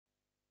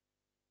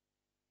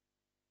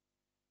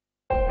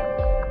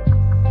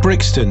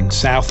Brixton,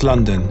 South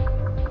London,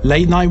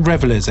 late-night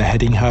revellers are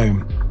heading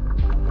home.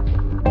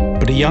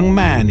 But a young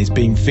man is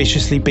being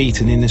viciously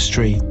beaten in the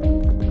street.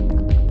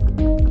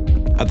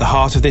 At the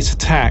heart of this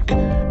attack,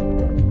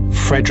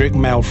 Frederick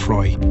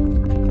Melfroy.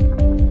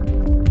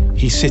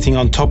 He's sitting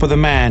on top of the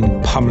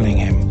man, pummeling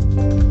him.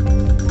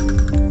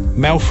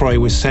 Melfroy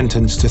was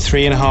sentenced to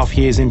 3.5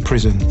 years in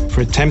prison for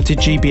attempted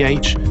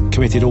GBH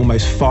committed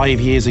almost 5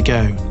 years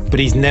ago, but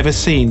he's never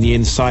seen the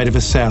inside of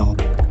a cell.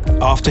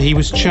 After he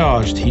was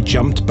charged, he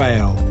jumped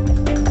bail.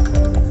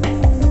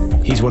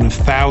 He's one of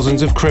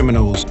thousands of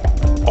criminals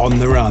on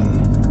the run.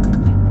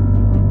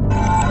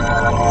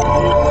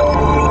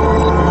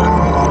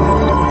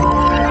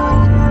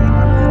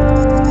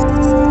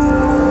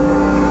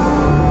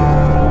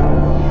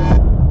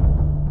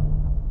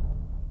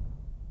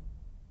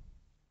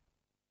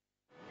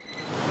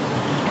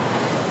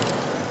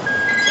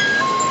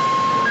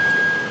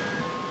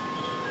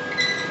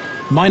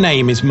 My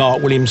name is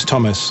Mark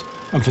Williams-Thomas,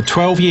 and for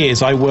 12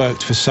 years I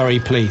worked for Surrey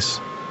Police.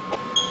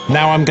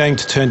 Now I'm going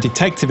to turn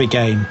detective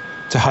again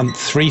to hunt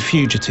 3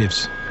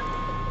 fugitives.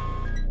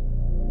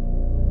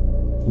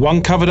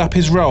 One covered up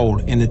his role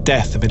in the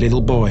death of a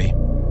little boy.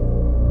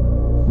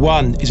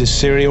 One is a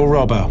serial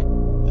robber,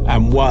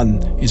 and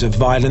one is a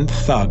violent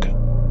thug.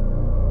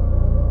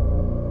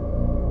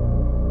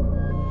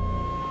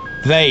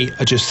 They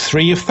are just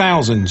 3 of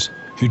thousands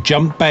who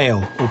jump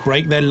bail or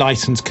break their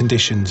licence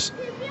conditions.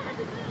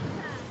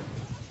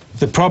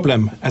 The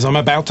problem, as I'm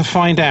about to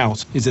find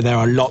out, is that there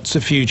are lots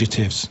of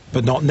fugitives,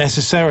 but not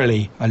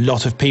necessarily a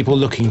lot of people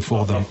looking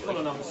for them.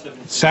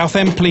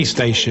 Southend Police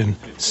Station,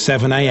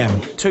 7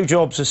 a.m. 2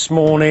 jobs this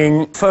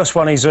morning. First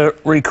one is a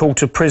recall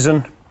to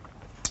prison.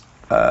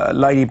 A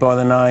lady by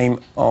the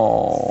name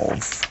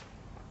of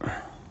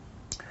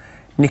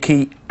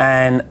Nikki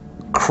Ann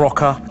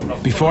Crocker.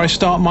 Before I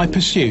start my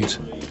pursuit,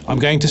 I'm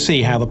going to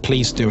see how the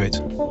police do it.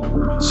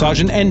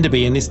 Sergeant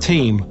Enderby and his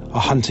team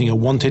are hunting a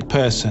wanted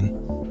person.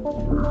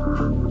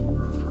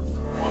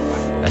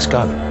 Let's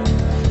go.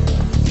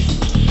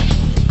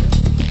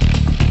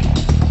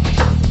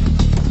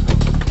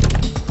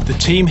 The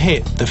team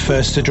hit the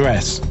first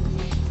address.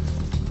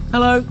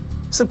 Hello,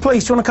 it's the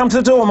police. Do you want to come to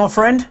the door, my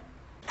friend?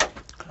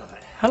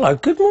 Hello,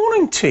 good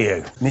morning to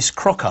you, Miss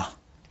Crocker.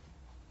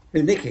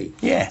 Who, Nikki?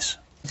 Yes.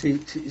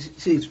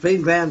 She's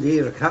been round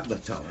here a couple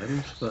of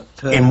times, but...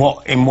 In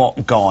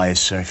what guise,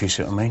 sir, if you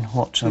see what I mean?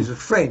 What? She's a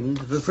friend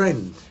of a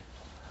friend.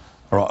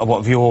 All right, what,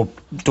 of your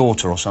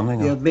daughter or something?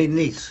 Yeah, or? my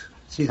niece.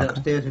 She's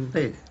upstairs in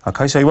bed.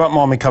 OK, so you won't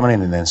mind me coming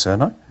in then, sir,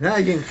 no? No,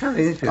 you can come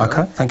in if you like.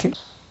 OK, thank you.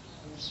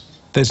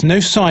 There's no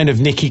sign of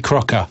Nikki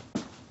Crocker,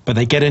 but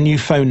they get a new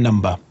phone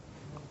number.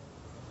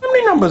 How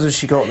many numbers has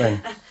she got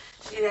then?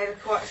 She had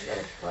quite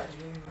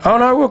Oh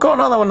no, we've got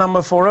another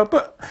number for her,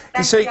 but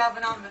you see... the other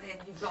number then,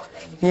 you've got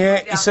then.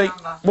 Yeah, you see,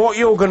 what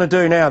you're going to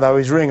do now, though,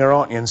 is ring her,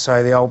 aren't you, and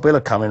say the old bill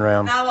are coming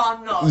round. No,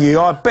 I'm not.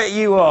 I bet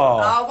you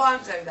are. I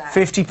won't do that.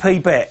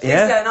 50p bet,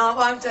 yeah? Listen, I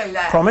won't do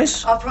that.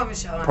 Promise? I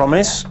promise you I won't.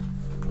 Promise?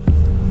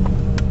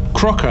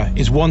 Crocker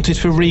is wanted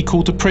for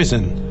recall to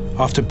prison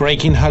after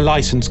breaking her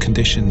licence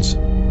conditions.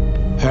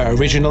 Her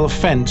original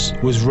offence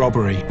was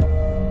robbery.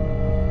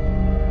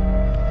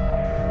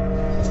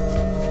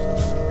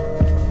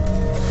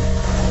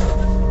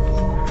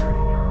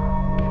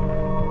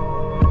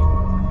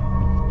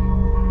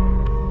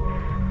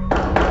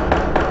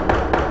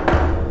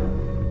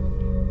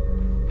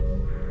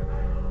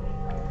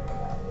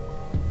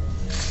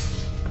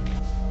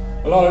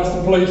 Hello, it's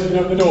the police. Can you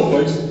open the door,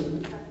 please?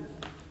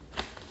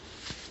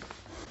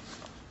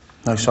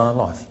 No sign of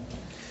life.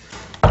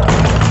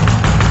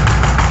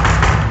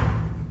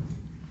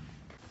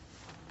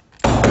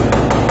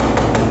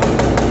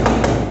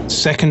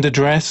 Second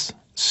address,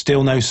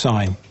 still no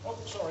sign.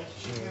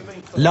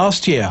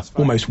 Last year,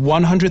 almost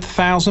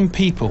 100,000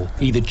 people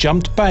either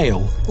jumped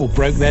bail or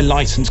broke their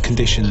licence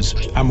conditions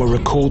and were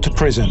recalled to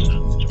prison.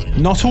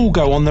 Not all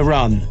go on the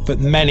run, but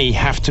many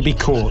have to be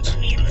caught.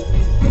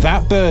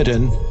 That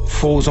burden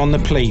falls on the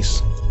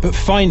police, but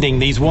finding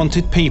these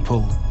wanted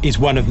people is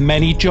one of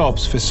many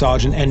jobs for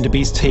Sergeant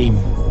Enderby's team.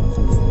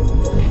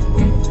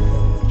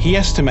 He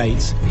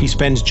estimates he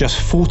spends just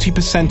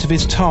 40% of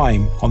his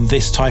time on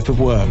this type of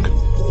work.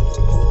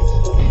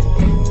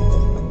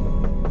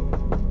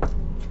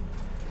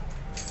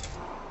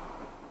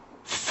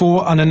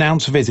 Four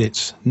unannounced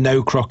visits,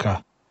 no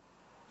Crocker.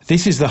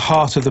 This is the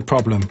heart of the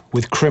problem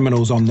with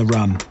criminals on the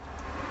run.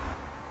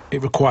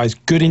 It requires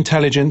good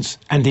intelligence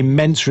and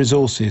immense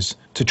resources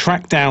to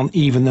track down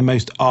even the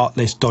most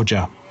artless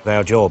dodger.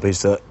 Our job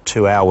is that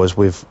 2 hours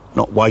we've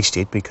not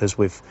wasted because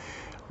we're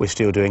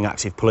still doing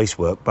active police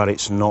work, but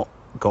it's not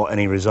got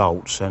any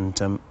results,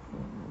 and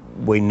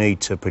we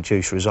need to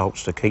produce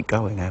results to keep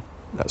going now.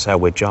 That's how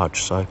we're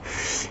judged, so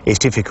it's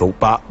difficult.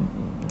 But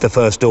the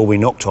first door we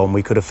knocked on,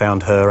 we could have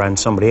found her and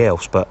somebody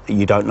else, but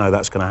you don't know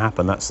that's going to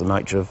happen. That's the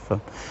nature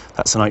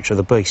of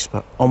the beast.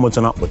 But onwards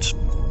and upwards.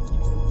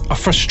 A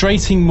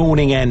frustrating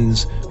morning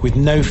ends with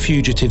no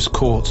fugitives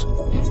caught.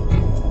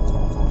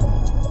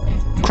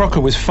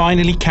 Crocker was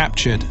finally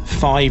captured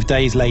 5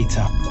 days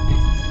later.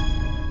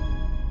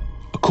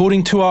 A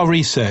According to our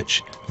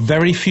research,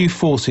 very few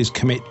forces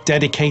commit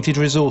dedicated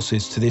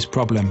resources to this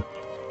problem.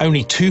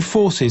 Only 2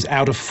 forces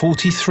out of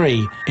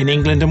 43 in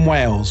England and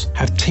Wales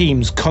have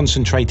teams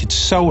concentrated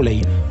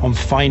solely on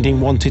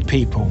finding wanted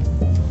people.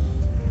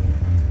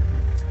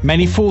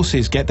 Many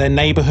forces get their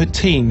neighbourhood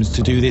teams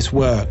to do this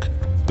work,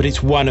 but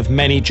it's one of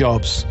many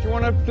jobs. Do you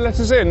want to let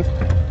us in?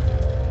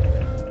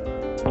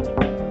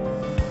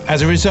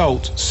 As a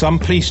result, some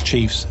police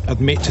chiefs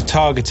admit to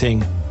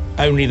targeting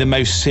only the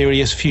most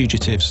serious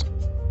fugitives.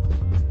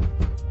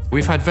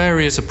 We've had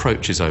various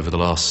approaches over the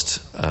last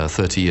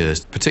 30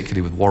 years,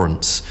 particularly with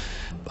warrants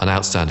and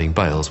outstanding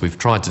bails. We've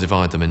tried to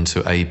divide them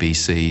into A, B,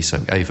 C,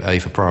 so A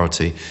for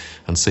priority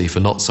and C for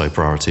not so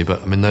priority,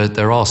 but I mean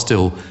there are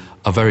still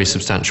a very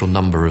substantial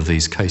number of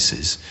these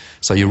cases.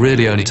 So you're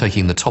really only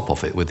taking the top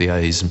off it with the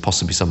A's and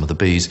possibly some of the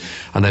B's,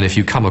 and then if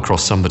you come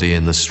across somebody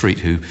in the street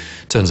who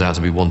turns out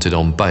to be wanted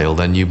on bail,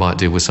 then you might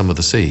deal with some of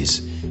the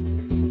C's.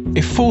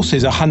 If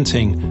forces are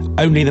hunting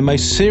only the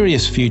most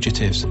serious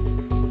fugitives,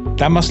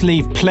 that must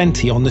leave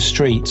plenty on the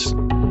streets.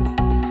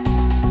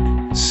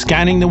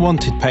 Scanning the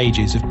wanted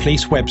pages of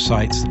police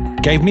websites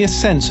gave me a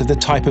sense of the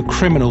type of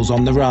criminals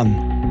on the run.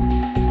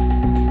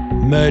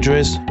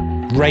 Murderers,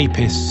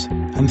 rapists,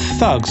 and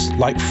thugs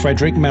like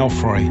Frederick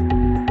Malfoy.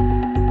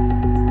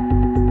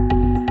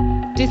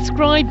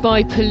 Described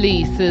by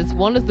police as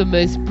one of the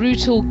most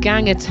brutal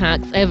gang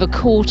attacks ever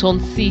caught on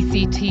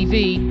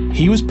CCTV.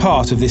 He was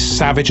part of this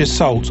savage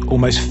assault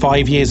almost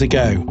 5 years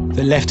ago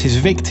that left his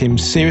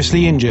victims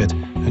seriously injured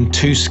and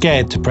too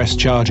scared to press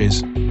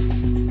charges.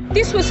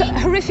 This was a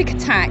horrific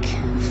attack.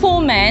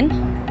 4 men,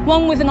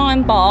 one with an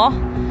iron bar,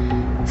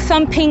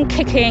 thumping,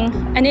 kicking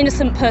an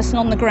innocent person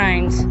on the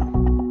ground.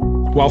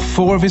 While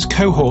 4 of his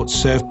cohorts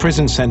served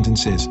prison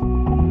sentences,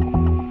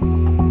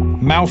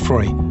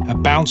 Malfoy, a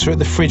bouncer at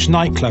the Fridge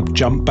nightclub,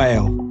 jumped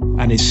bail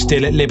and is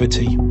still at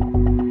liberty.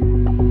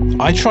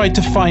 I tried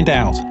to find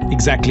out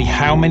exactly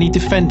how many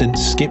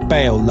defendants skipped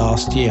bail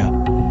last year.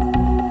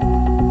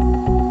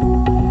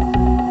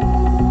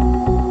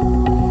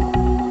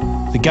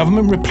 The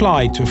government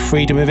replied to a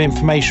Freedom of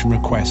Information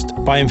request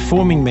by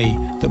informing me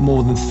that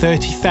more than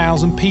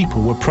 30,000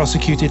 people were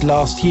prosecuted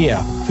last year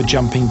for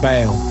jumping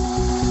bail.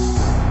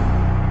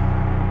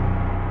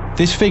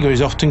 This figure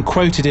is often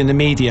quoted in the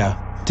media,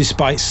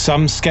 despite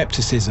some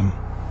scepticism.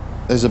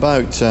 There's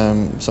about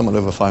somewhat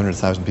over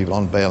 500,000 people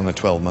on bail in a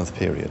 12-month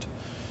period.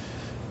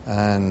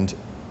 And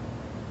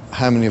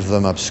how many of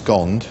them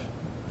abscond?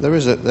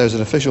 There's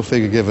an official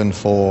figure given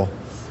for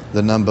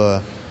the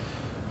number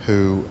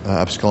who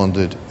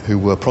absconded, who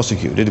were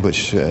prosecuted,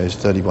 which is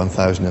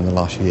 31,000 in the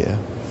last year.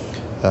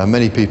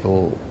 Many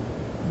people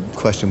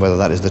question whether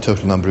that is the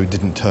total number who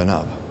didn't turn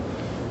up,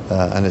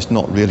 and it's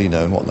not really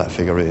known what that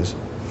figure is.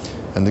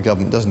 And the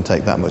government doesn't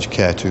take that much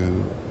care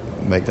to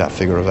make that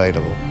figure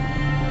available.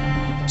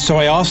 So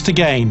I asked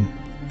again.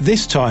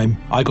 This time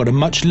I got a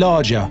much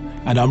larger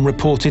and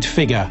unreported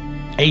figure,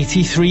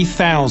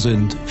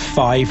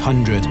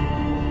 83,500.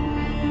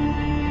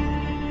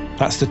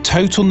 That's the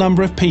total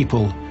number of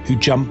people who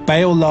jumped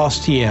bail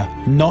last year,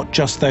 not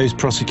just those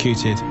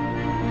prosecuted.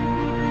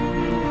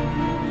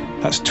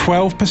 That's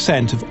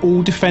 12% of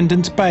all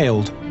defendants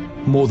bailed,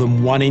 more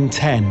than 1 in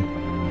 10.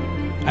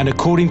 And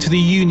according to the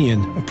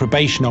Union of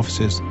Probation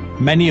Officers,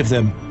 many of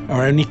them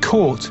are only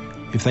caught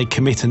if they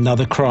commit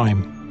another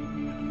crime.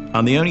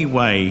 And the only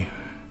way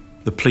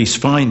the police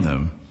find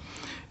them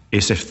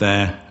is if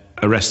they're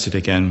arrested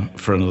again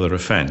for another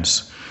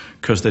offence,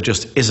 because there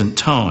just isn't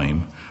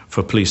time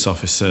for police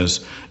officers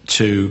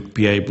to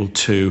be able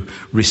to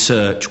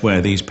research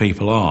where these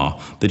people are.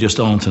 There just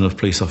aren't enough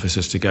police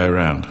officers to go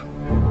around.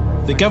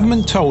 The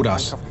government told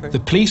us the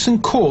police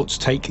and courts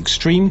take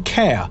extreme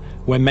care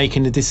when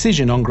making a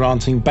decision on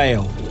granting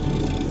bail.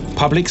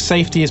 Public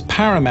safety is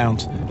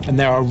paramount and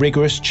there are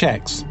rigorous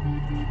checks.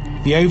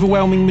 The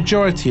overwhelming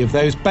majority of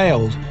those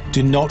bailed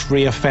do not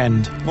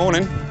re-offend.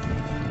 Morning.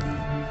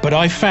 But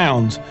I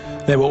found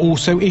there were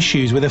also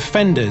issues with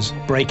offenders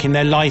breaking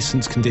their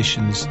licence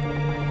conditions.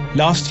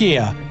 Last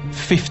year,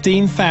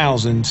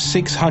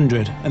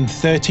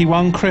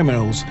 15,631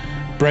 criminals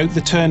broke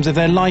the terms of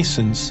their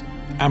licence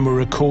and were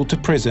recalled to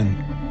prison,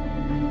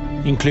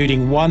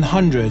 including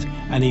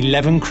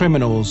 111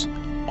 criminals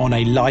on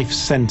a life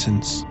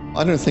sentence.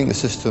 I don't think the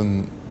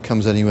system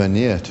comes anywhere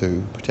near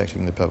to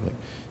protecting the public.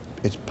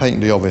 It's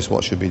patently obvious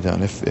what should be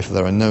done. If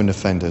there are known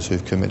offenders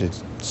who've committed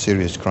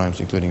serious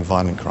crimes, including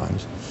violent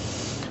crimes,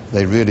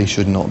 they really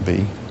should not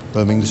be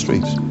roaming the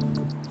streets.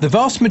 The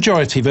vast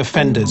majority of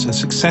offenders are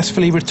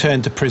successfully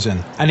returned to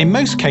prison, and in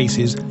most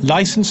cases,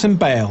 licence and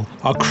bail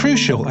are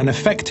crucial and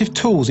effective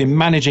tools in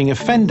managing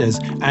offenders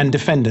and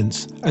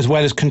defendants, as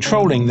well as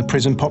controlling the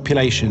prison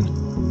population.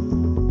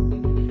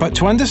 But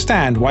to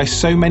understand why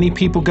so many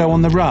people go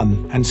on the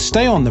run and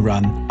stay on the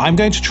run, I'm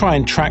going to try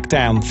and track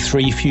down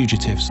 3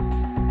 fugitives.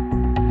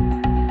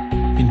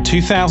 In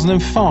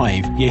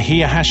 2005,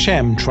 Yahia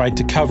Hashem tried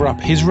to cover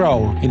up his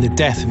role in the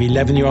death of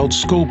 11-year-old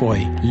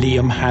schoolboy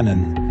Liam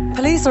Hannon.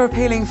 Police are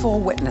appealing for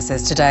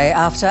witnesses today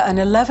after an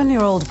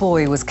 11-year-old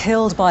boy was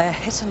killed by a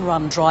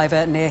hit-and-run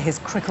driver near his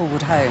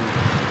Cricklewood home.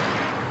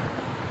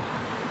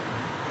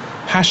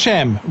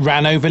 Hashem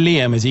ran over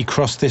Liam as he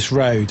crossed this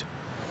road.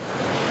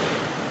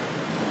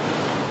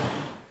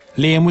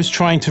 Liam was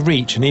trying to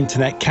reach an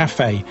internet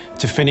cafe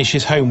to finish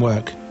his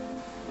homework.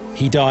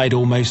 He died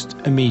almost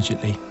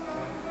immediately.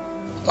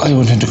 I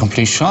went into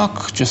complete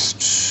shock,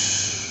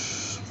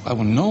 I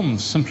went numb,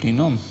 simply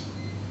numb.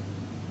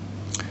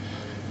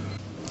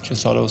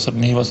 Just all of a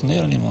sudden he wasn't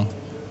there anymore.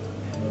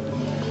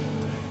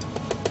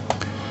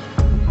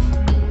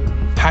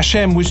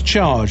 Hashem was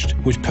charged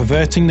with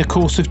perverting the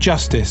course of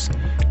justice,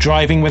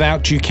 driving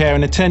without due care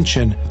and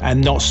attention,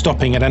 and not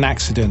stopping at an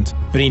accident.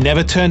 But he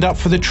never turned up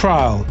for the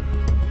trial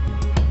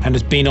and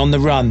has been on the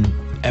run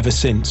ever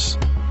since.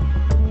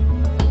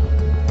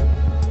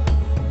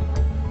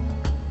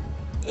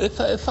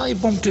 If I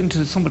bumped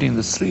into somebody in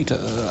the street,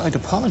 I'd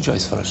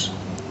apologise for it.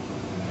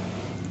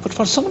 But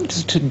for someone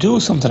to do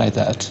something like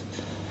that,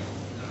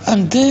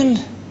 and then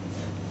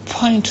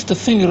point the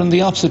finger in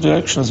the opposite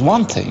direction is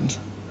one thing,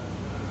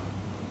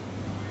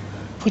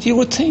 but you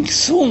would think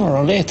sooner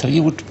or later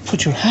you would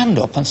put your hand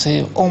up and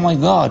say, oh my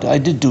God, I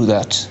did do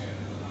that.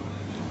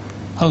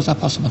 How is that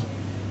possible?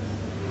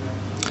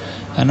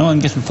 I know I'm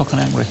getting fucking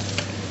angry.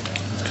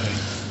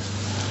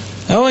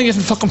 Now I'm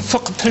getting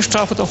fucking pissed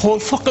off with the whole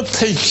fucking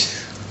thing.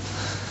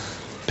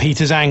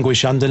 Peter's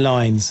anguish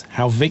underlines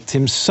how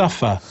victims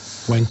suffer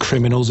when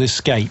criminals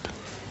escape.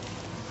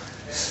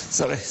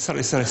 Sorry.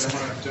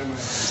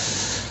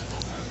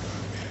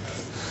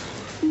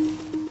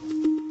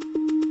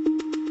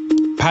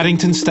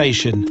 Paddington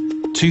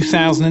Station,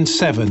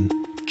 2007,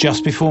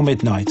 just before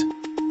midnight.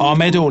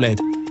 Ahmed Orled,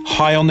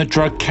 high on the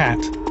drug cat,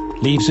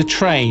 leaves a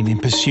train in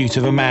pursuit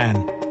of a man.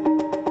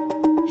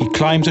 He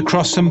climbs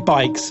across some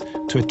bikes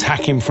to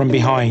attack him from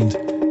behind.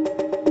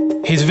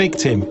 His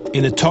victim,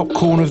 in the top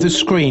corner of the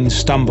screen,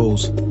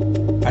 stumbles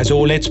as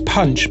Orled's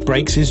punch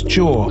breaks his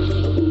jaw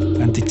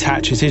and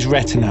detaches his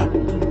retina.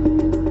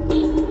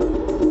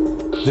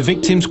 The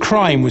victim's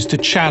crime was to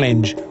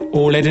challenge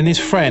Orled and his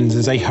friends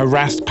as they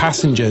harassed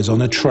passengers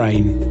on a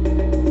train.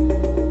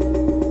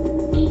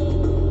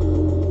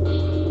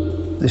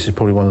 This is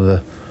probably one of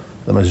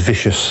the most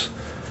vicious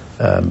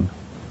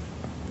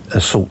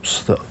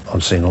assaults that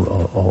I've seen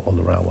on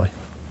the railway.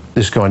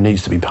 This guy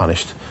needs to be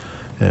punished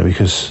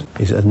because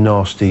he's a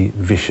nasty,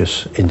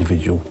 vicious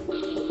individual.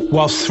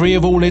 Whilst 3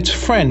 of Orled's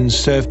friends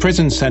served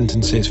prison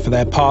sentences for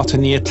their part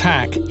in the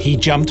attack, he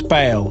jumped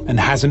bail and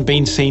hasn't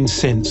been seen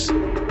since.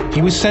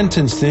 He was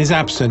sentenced in his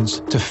absence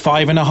to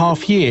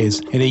 5.5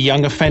 years in a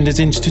young offenders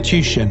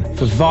institution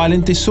for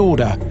violent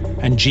disorder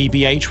and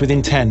GBH with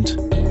intent.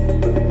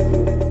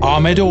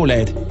 Ahmed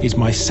Orled is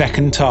my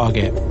second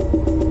target.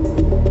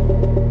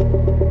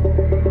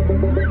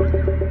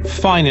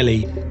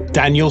 Finally,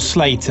 Daniel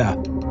Slater.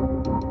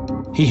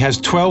 He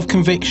has 12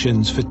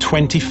 convictions for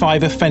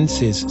 25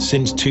 offences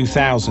since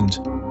 2000.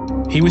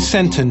 He was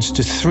sentenced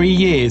to 3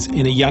 years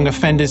in a young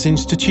offenders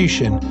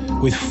institution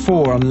with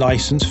 4 on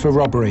licence for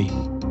robbery.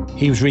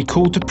 He was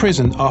recalled to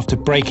prison after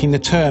breaking the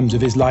terms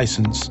of his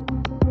licence.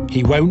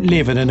 He won't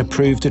live at an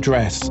approved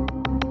address.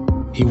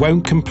 He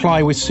won't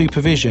comply with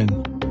supervision.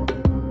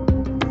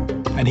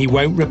 And he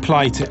won't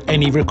reply to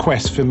any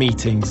requests for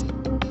meetings.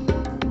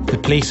 The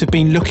police have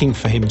been looking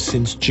for him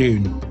since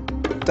June.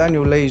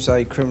 Daniel leads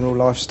a criminal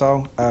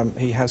lifestyle.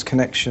 He has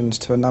connections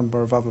to a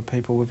number of other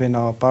people within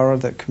our borough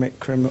that commit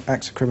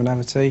acts of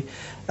criminality,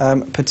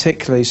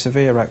 particularly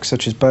severe acts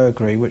such as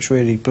burglary, which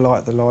really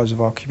blight the lives of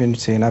our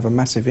community and have a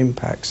massive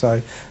impact. So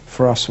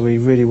for us, we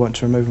really want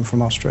to remove him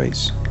from our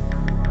streets.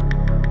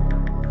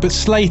 But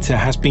Slater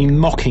has been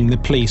mocking the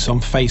police on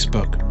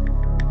Facebook.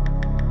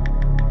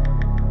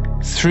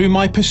 Through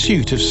my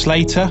pursuit of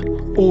Slater,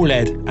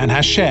 Orled and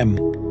Hashem,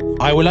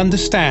 I will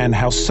understand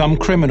how some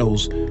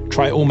criminals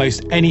try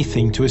almost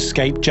anything to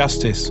escape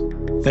justice.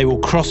 They will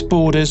cross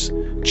borders,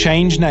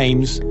 change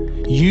names,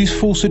 use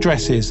false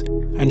addresses,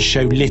 and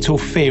show little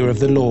fear of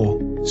the law.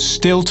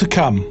 Still to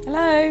come.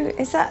 Hello,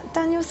 is that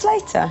Daniel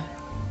Slater?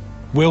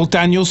 Will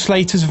Daniel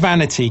Slater's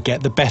vanity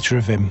get the better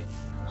of him?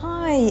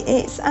 Hi,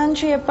 it's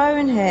Andrea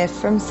Bowen here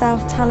from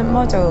South Talent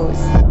Models.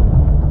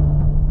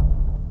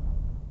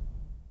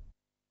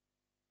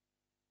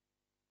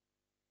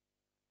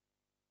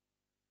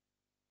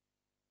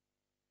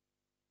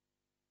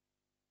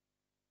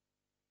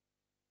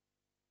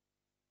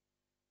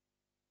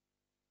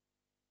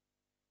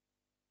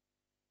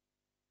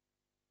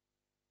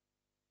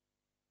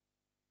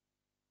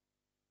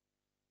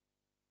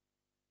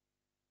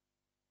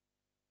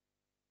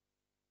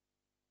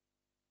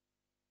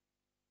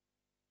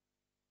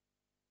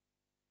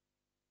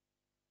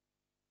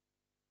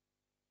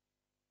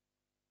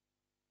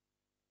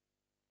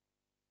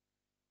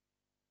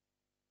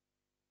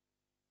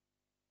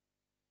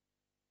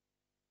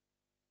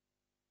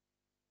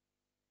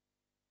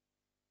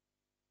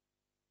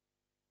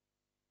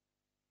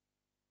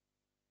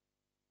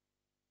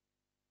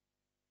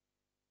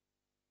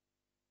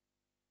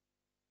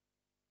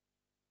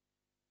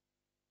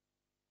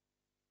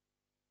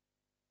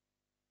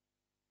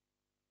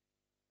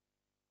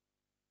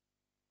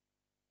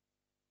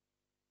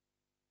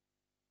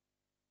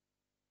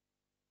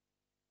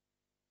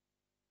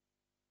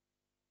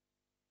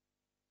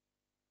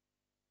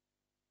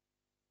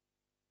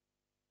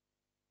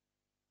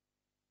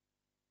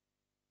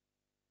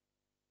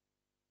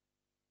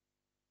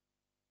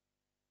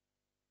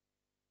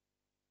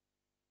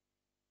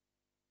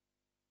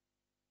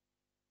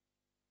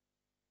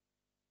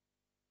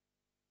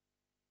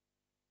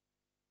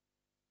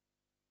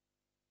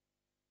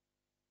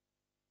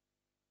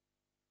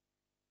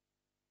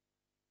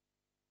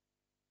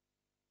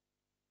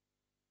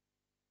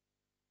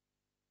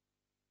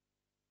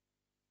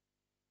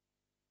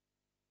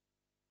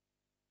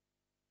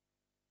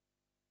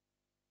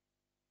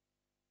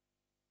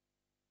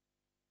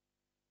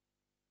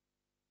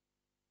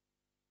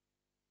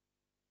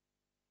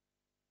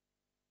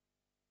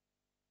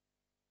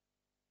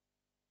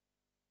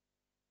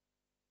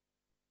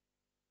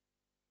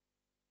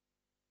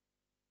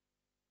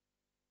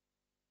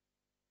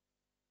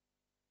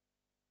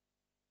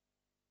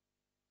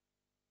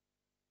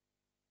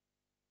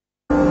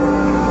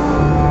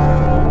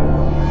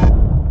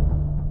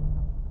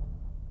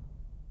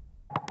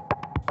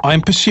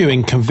 I'm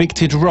pursuing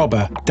convicted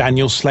robber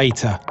Daniel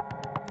Slater.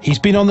 He's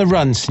been on the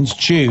run since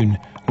June,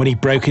 when he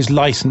broke his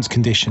licence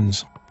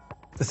conditions.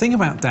 The thing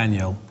about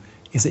Daniel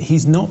is that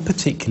he's not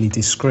particularly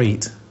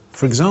discreet.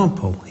 For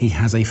example, he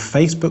has a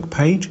Facebook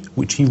page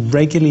which he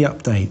regularly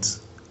updates,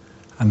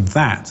 and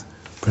that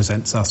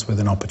presents us with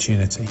an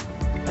opportunity.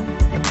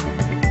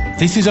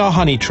 This is our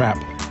honey trap,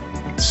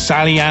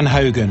 Sally Ann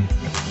Hogan.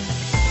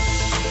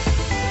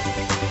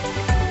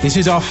 This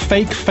is our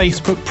fake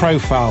Facebook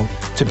profile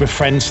to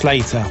befriend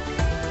Slater.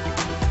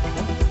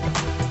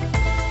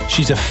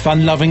 She's a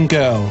fun-loving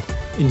girl,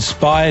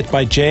 inspired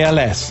by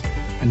JLS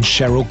and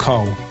Cheryl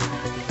Cole.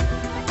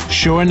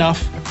 Sure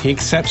enough, he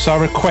accepts our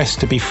request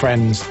to be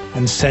friends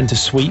and sent a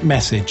sweet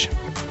message.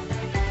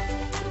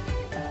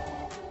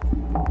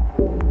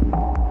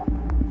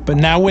 But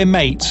now we're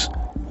mates,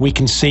 we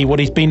can see what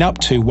he's been up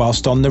to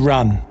whilst on the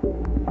run.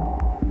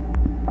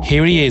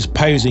 Here he is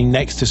posing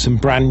next to some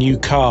brand new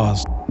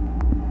cars.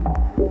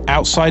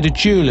 Outside a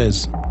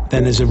jeweller's,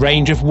 then there's a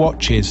range of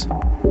watches,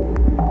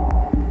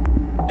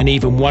 and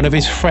even one of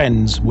his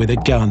friends with a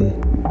gun.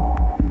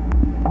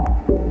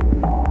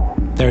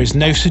 There is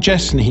no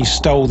suggestion he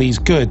stole these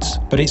goods,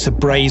 but it's a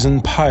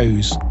brazen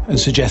pose and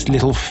suggests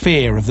little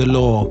fear of the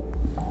law.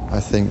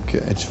 I think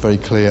it's very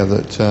clear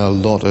that a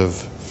lot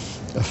of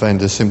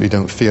offenders simply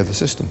don't fear the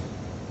system.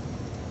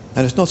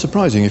 And it's not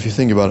surprising if you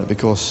think about it,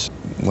 because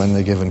when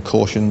they're given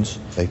cautions,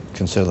 they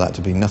consider that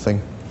to be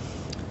nothing.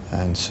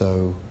 And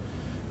so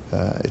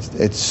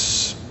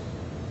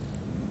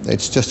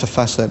it's just a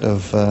facet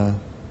of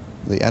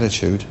the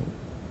attitude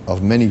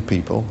of many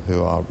people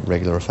who are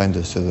regular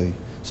offenders to the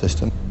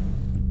system.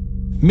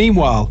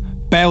 Meanwhile,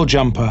 bail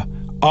jumper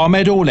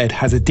Ahmed Orled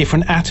has a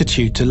different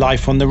attitude to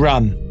life on the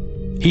run.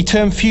 He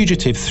turned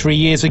fugitive 3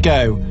 years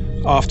ago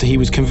after he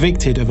was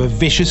convicted of a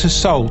vicious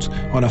assault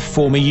on a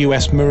former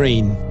US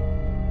Marine.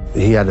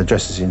 He had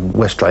addresses in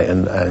West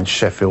Drayton and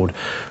Sheffield.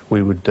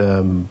 We would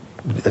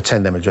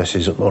attend them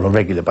addresses on a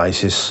regular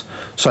basis,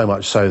 so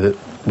much so that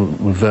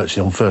we're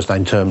virtually on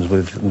first-name terms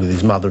with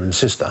his mother and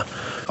sister.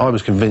 I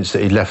was convinced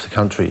that he'd left the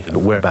country, but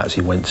whereabouts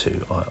he went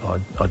to,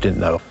 I didn't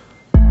know.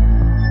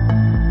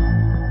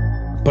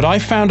 But I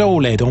found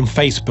Orled on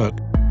Facebook.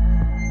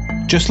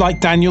 Just like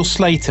Daniel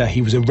Slater,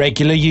 he was a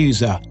regular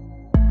user.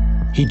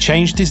 He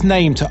changed his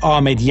name to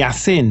Ahmed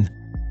Yassin.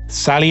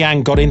 Sally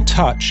Ann got in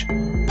touch,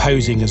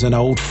 posing as an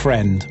old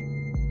friend.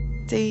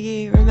 Do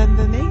you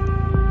remember me?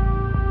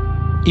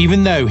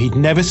 Even though he'd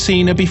never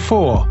seen her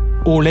before,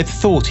 Orled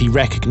thought he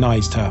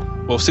recognised her.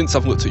 Well, since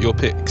I've looked at your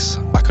pics,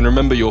 I can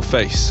remember your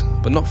face,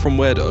 but not from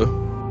where though.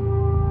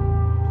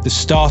 The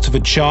start of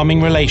a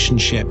charming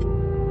relationship.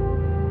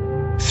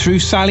 Through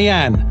Sally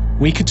Ann,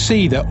 we could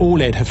see that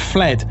Orled had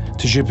fled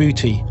to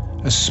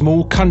Djibouti, a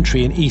small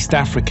country in East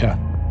Africa,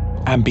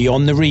 and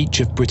beyond the reach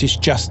of British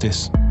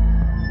justice.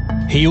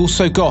 He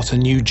also got a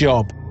new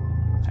job,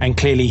 and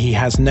clearly he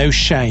has no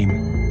shame.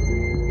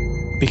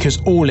 Because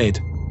Orled,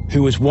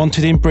 who was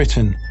wanted in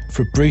Britain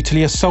for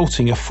brutally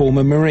assaulting a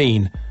former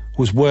Marine,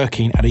 was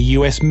working at a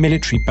US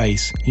military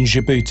base in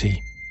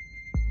Djibouti,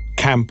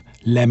 Camp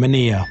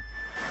Lemania.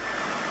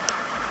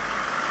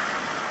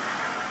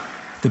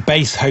 The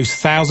base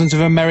hosts thousands of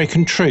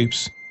American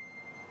troops.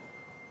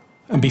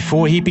 And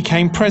before he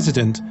became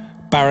president,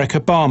 Barack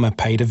Obama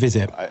paid a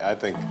visit. I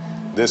think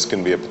this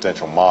can be a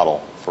potential model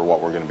for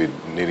what we're going to be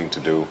needing to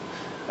do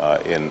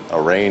in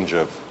a range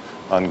of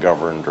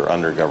ungoverned or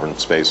undergoverned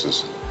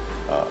spaces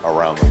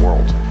around the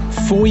world.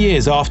 4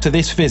 years after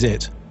this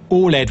visit,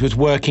 Orled was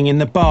working in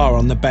the bar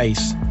on the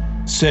base,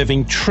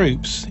 serving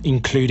troops,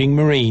 including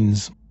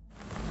Marines.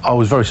 I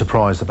was very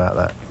surprised about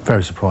that,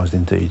 very surprised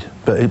indeed.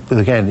 But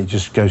again, it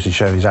just goes to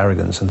show his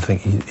arrogance and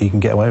think he can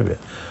get away with it.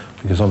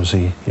 Because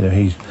obviously, you know,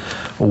 he's,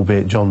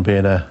 albeit John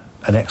being an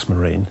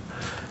ex-Marine,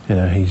 you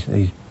know,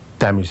 he's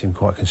damaged him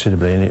quite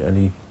considerably, and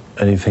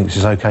he thinks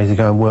it's okay to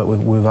go and work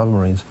with other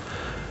Marines.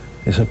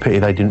 It's a pity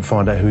they didn't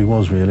find out who he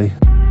was, really.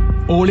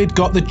 Orled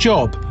got the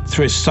job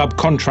through a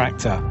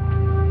subcontractor.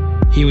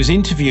 He was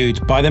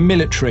interviewed by the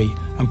military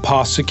and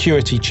passed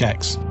security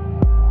checks.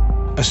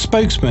 A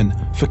spokesman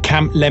for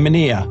Camp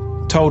Lemania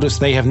told us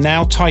they have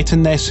now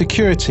tightened their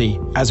security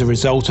as a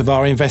result of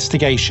our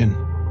investigation.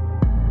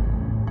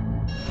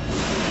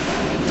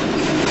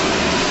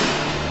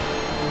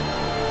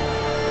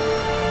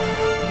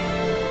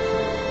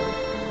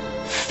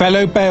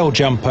 Fellow bail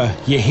jumper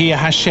Yahia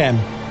Hashem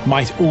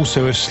might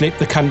also have slipped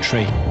the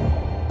country.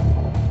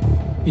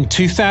 In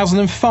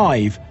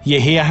 2005,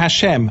 Yahia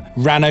Hashem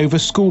ran over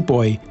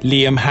schoolboy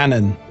Liam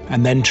Hannon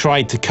and then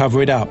tried to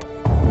cover it up.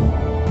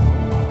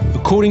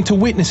 According to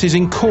witnesses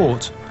in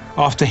court,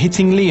 after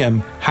hitting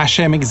Liam,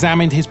 Hashem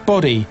examined his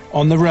body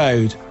on the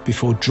road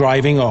before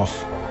driving off.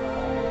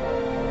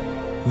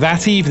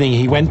 That evening,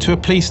 he went to a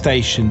police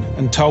station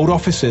and told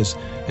officers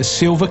a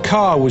silver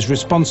car was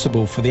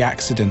responsible for the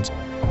accident.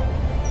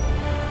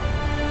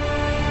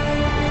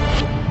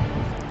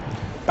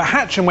 But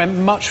Hatcham went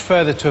much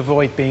further to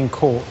avoid being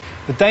caught.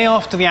 The day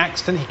after the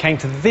accident, he came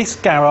to this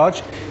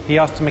garage. He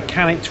asked a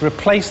mechanic to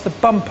replace the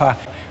bumper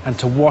and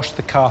to wash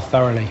the car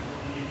thoroughly.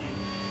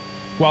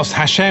 Whilst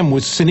Hashem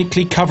was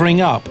cynically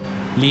covering up,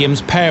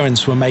 Liam's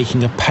parents were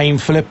making a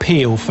painful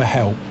appeal for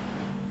help.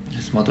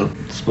 His mother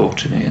spoke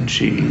to me and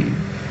she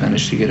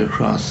managed to get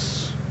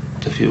across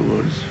the few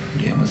words,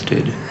 Liam was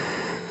dead.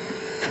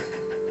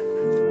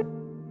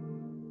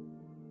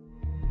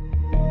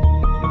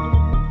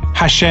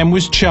 Hashem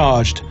was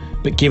charged,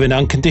 but given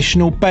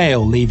unconditional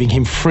bail, leaving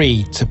him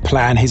free to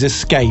plan his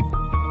escape.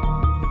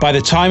 By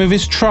the time of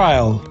his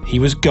trial, he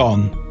was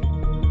gone.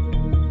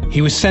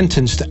 He was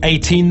sentenced to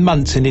 18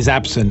 months in his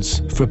absence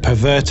for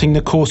perverting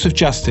the course of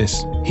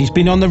justice. He's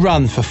been on the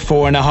run for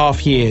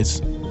 4.5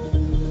 years.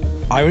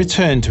 I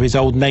returned to his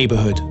old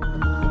neighbourhood.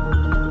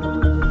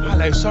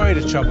 Hello, sorry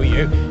to trouble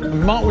you.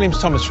 I'm Mark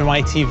Williams-Thomas from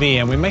ITV,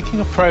 and we're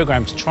making a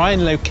programme to try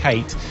and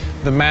locate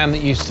the man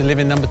that used to live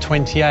in number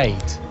 28.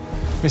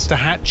 Mr.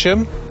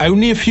 Hatcham?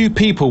 Only a few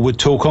people would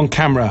talk on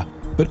camera,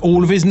 but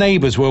all of his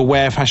neighbours were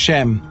aware of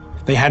Hashem.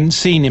 They hadn't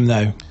seen him,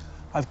 though.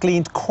 I've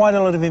gleaned quite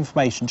a lot of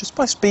information just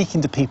by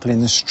speaking to people in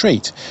the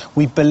street.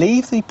 We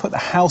believe that he put the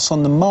house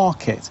on the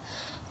market,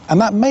 and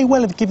that may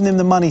well have given him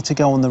the money to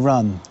go on the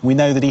run. We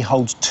know that he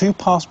holds 2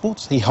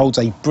 passports. He holds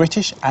a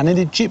British and an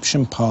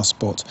Egyptian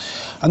passport.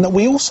 And that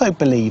we also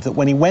believe that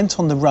when he went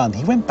on the run,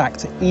 he went back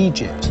to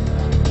Egypt.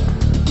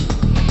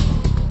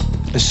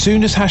 As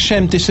soon as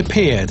Hashem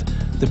disappeared,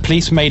 the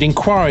police made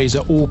inquiries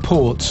at all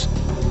ports.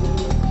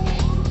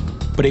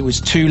 But it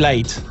was too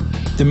late.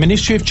 The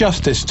Ministry of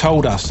Justice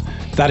told us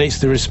that it's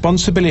the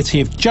responsibility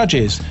of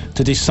judges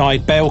to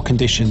decide bail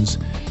conditions,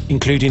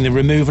 including the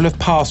removal of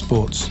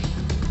passports.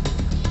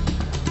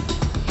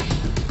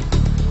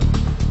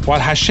 While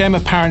Hashem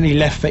apparently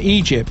left for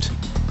Egypt,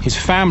 his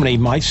family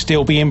might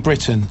still be in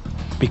Britain,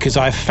 because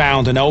I've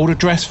found an old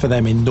address for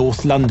them in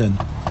North London.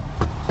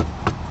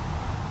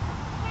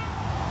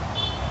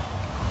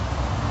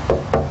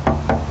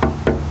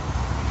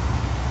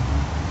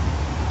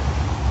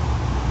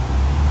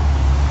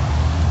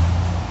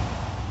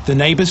 The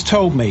neighbours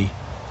told me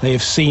they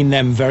have seen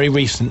them very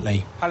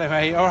recently. Hello,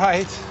 mate. All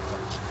right.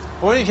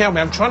 Why don't you tell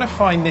me? I'm trying to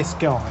find this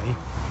guy.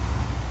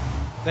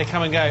 They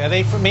come and go. Are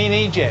they from me in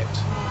Egypt?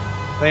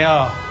 They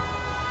are.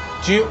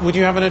 Would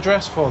you have an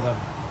address for them?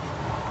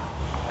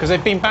 Because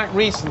they've been back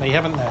recently,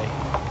 haven't they?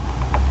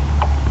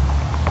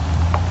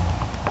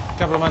 A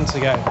couple of months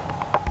ago.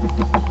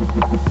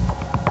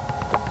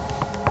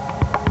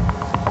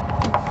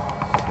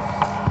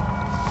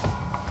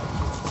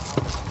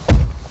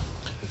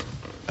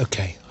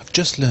 OK.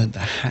 Just learned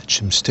that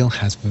Hatcham still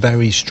has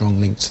very strong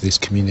links to this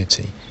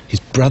community. His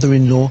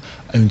brother-in-law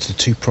owns the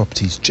 2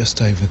 properties just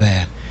over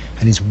there,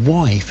 and his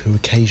wife, who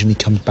occasionally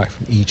comes back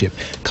from Egypt,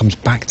 comes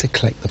back to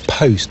collect the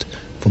post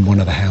from one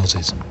of the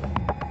houses.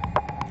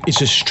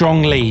 It's a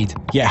strong lead,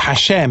 yet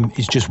Hashem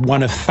is just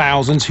one of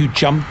thousands who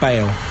jump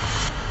bail.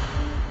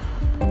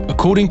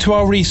 According to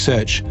our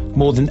research,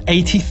 more than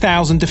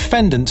 80,000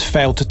 defendants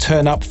failed to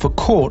turn up for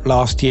court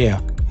last year.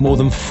 More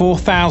than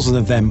 4,000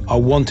 of them are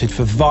wanted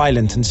for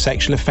violent and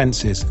sexual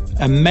offences,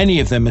 and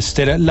many of them are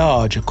still at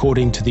large,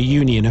 according to the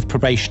Union of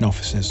Probation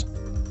Officers.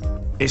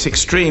 It's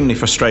extremely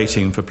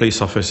frustrating for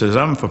police officers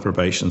and for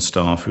probation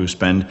staff who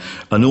spend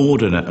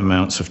inordinate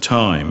amounts of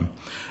time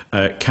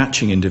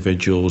catching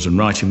individuals and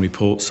writing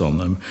reports on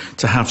them,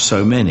 to have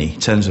so many,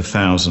 tens of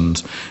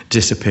thousands,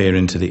 disappear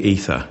into the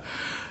ether.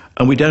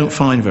 And we don't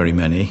find very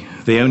many.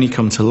 They only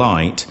come to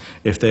light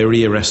if they're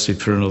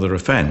rearrested for another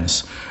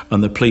offence,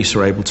 and the police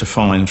are able to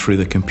find through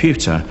the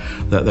computer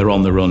that they're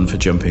on the run for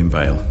jumping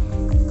bail.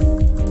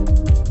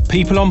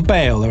 People on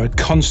bail are a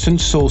constant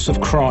source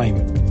of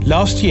crime.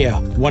 Last year,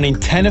 1 in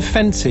 10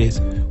 offences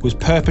was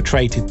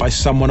perpetrated by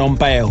someone on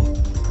bail,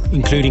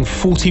 including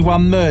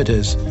 41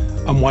 murders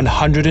and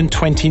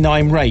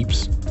 129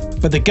 rapes.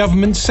 But the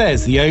government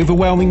says the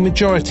overwhelming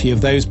majority of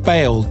those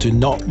bailed do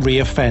not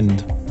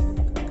re-offend.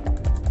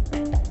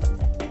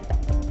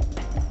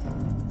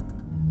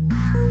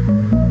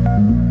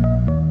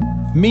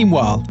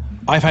 Meanwhile,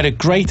 I've had a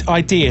great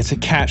idea to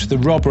catch the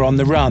robber on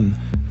the run,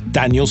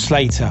 Daniel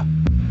Slater.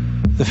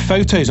 The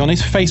photos on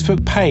his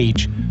Facebook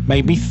page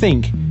made me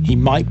think he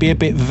might be a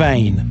bit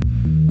vain.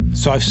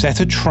 So I've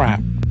set a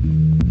trap.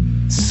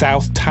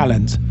 South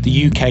Talent,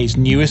 the UK's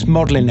newest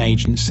modelling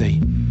agency,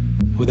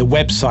 with a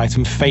website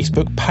and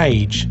Facebook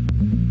page.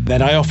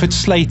 Then I offered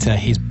Slater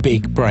his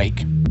big break.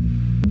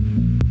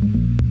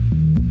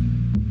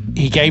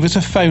 He gave us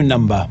a phone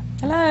number.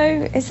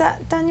 Hello, is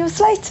that Daniel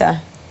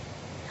Slater?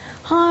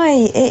 Hi,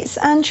 it's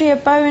Andrea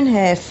Bowen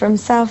here from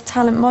South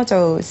Talent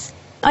Models.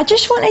 I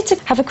just wanted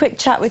to have a quick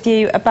chat with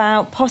you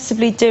about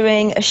possibly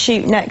doing a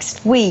shoot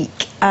next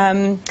week.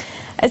 As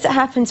it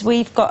happens,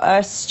 we've got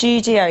a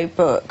studio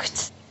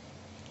booked.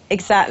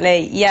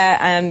 Exactly,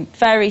 yeah,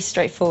 very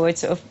straightforward,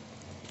 sort of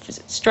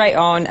straight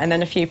on, and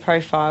then a few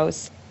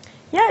profiles.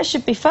 Yeah, it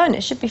should be fun,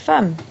 it should be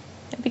fun.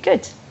 It'll be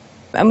good.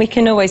 And we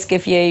can always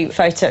give you a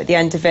photo at the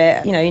end of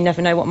it. You know, you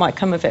never know what might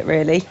come of it,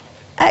 really.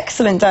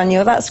 Excellent,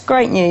 Daniel. That's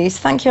great news.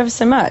 Thank you ever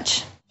so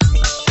much.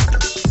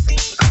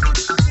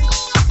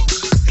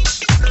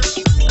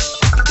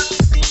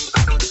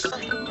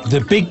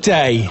 The big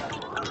day.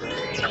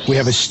 We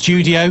have a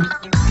studio,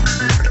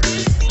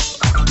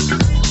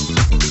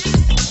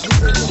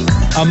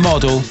 a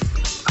model,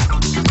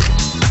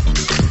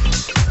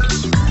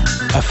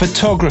 a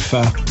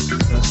photographer,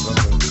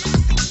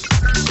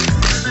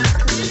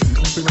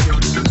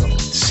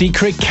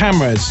 secret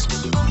cameras.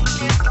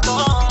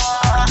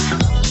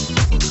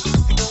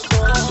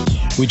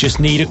 We just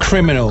need a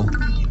criminal.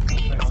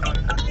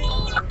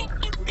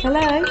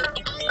 Hello?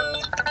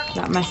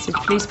 That message,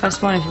 please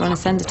press 1 if you want to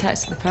send a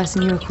text to the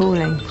person you are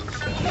calling.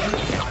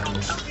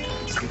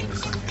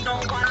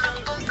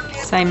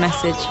 Same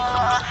message.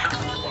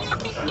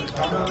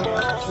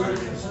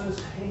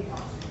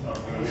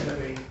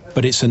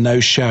 But it's a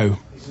no-show.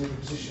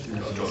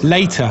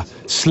 Later,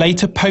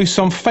 Slater posts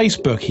on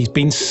Facebook he's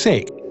been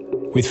sick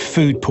with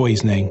food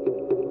poisoning.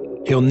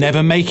 He'll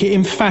never make it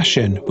in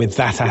fashion with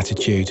that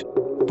attitude,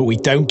 but we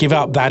don't give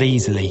up that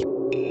easily.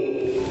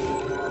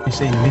 He's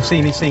seen.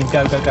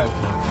 Go. Go.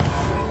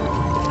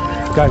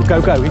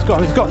 He's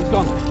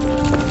gone.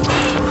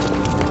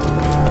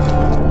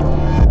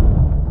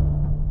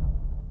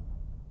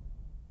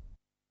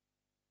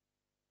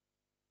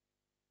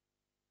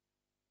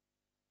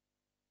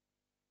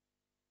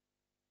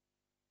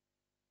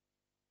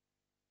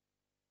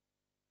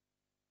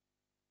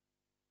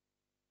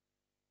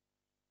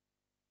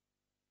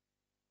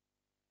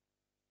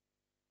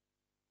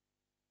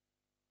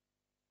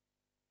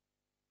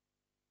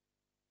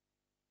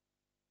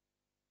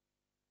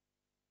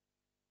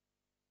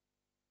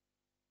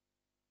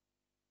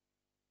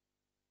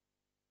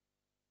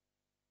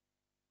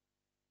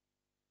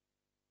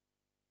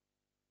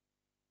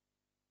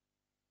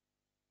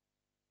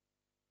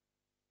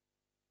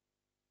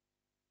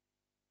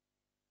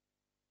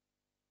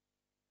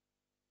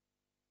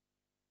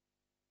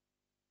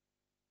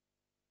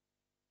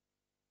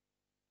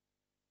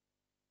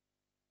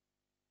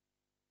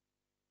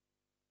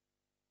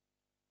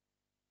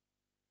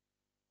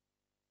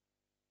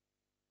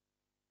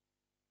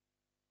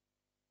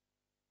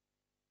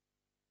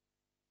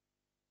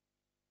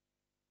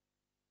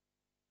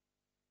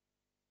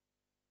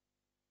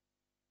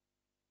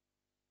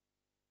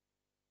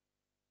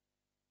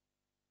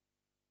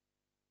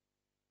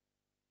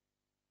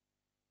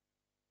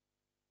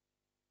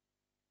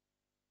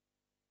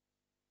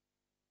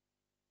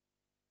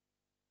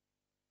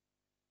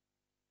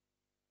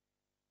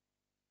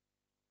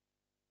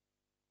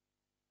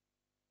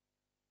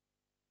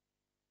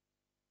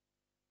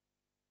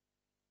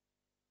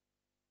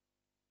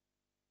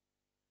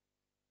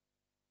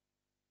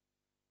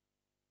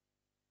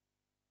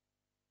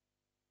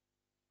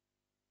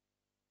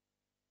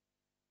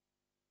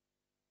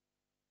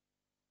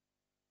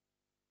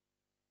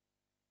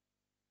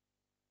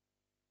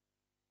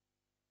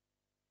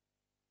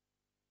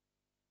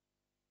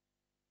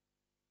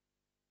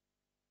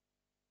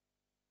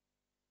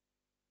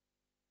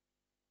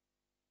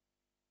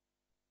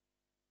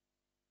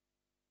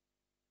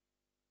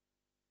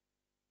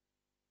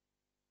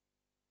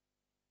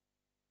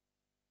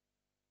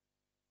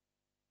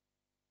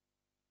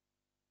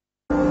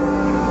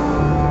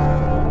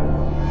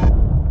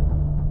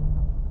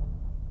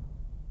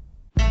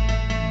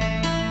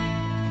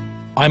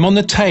 I'm on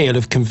the tail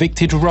of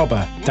convicted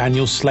robber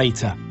Daniel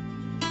Slater.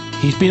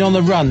 He's been on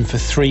the run for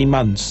 3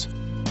 months.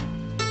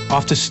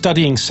 After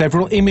studying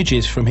several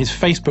images from his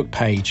Facebook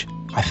page,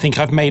 I think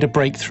I've made a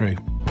breakthrough.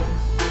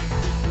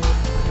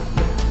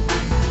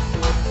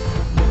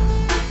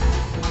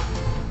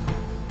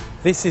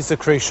 This is the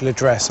crucial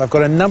address. I've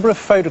got a number of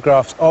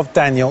photographs of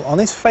Daniel on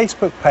his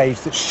Facebook page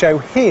that show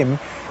him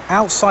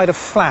outside a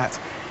flat,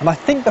 and I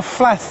think the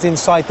flat is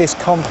inside this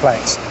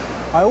complex.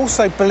 I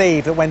also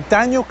believe that when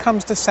Daniel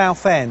comes to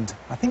Southend,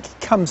 I think he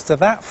comes to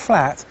that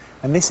flat,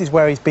 and this is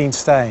where he's been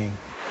staying.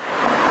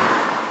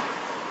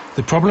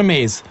 The problem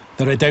is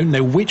that I don't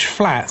know which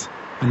flat,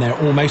 and there are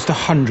almost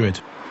 100.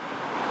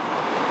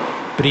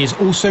 But he has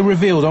also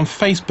revealed on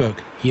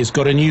Facebook he has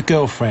got a new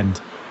girlfriend.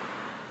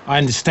 I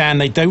understand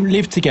they don't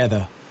live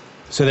together,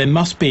 so there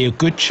must be a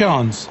good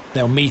chance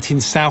they'll meet in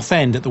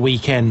Southend at the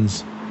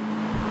weekends.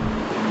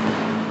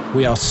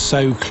 We are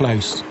so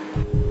close.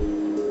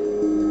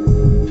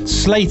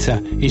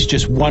 Slater is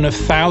just one of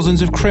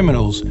thousands of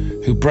criminals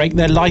who break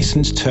their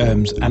licence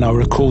terms and are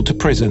recalled to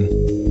prison.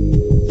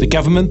 The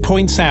government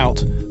points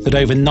out that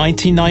over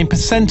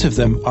 99% of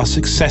them are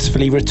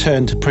successfully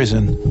returned to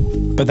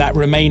prison, but that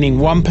remaining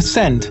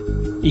 1%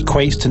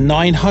 equates to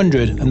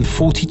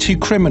 942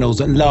 criminals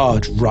at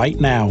large right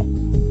now,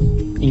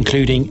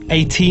 including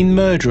 18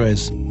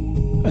 murderers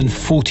and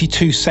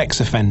 42 sex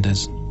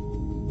offenders.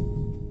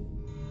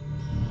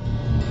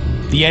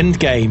 The end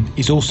game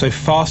is also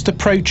fast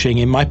approaching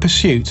in my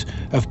pursuit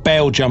of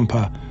bail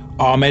jumper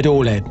Ahmed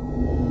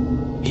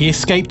Ouled. He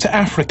escaped to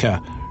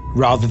Africa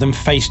rather than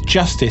face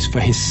justice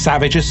for his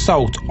savage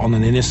assault on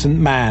an innocent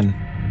man.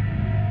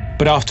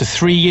 But after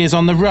 3 years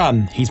on the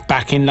run, he's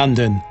back in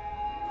London.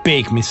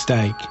 Big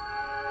mistake.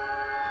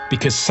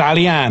 Because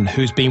Sally Ann,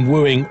 who's been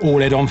wooing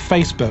Ouled on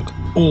Facebook,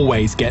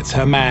 always gets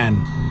her man,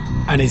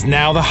 and is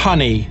now the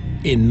honey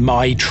in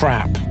my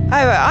trap.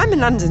 Oh, I'm in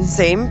London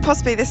soon,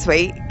 possibly this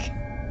week.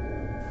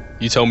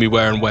 You tell me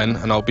where and when,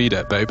 and I'll be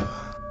there, babe.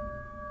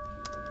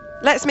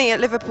 Let's meet at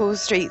Liverpool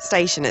Street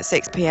Station at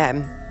 6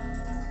 p.m.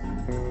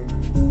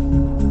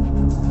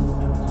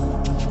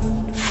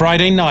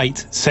 Friday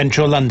night,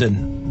 central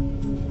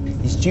London.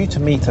 He's due to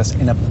meet us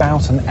in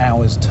about an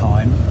hour's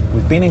time.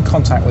 We've been in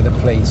contact with the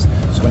police,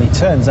 so when he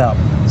turns up,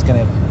 it's going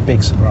to have a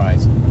big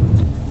surprise.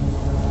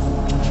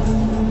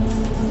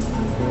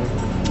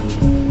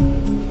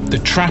 The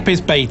trap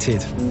is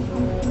baited.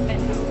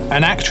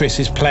 An actress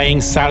is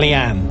playing Sally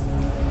Ann.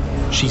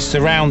 She's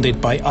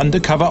surrounded by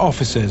undercover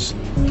officers.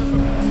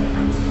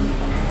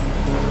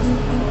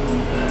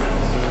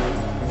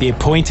 The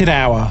appointed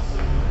hour.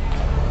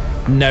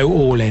 No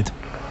Orlid.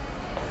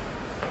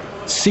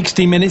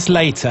 60 minutes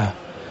later,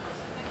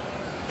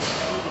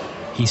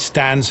 he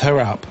stands her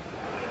up.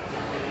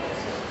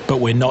 But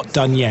we're not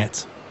done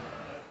yet.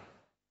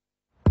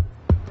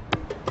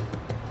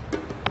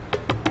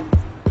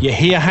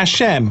 Yahia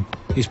Hashem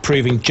is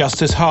proving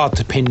just as hard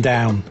to pin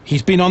down.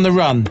 He's been on the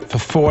run for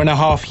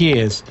 4.5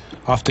 years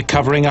after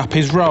covering up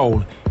his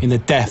role in the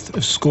death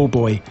of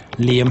schoolboy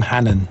Liam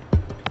Hannon.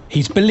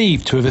 He's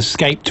believed to have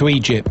escaped to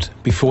Egypt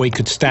before he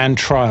could stand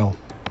trial.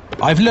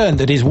 I've learned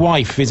that his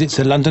wife visits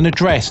a London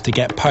address to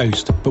get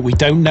post, but we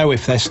don't know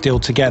if they're still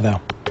together.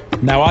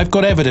 Now I've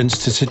got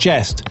evidence to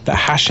suggest that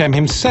Hashem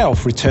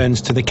himself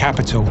returns to the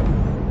capital.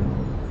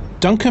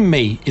 Duncan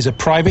Mee is a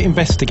private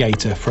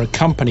investigator for a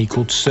company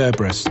called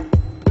Cerberus.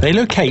 They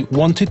locate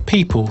wanted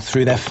people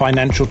through their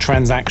financial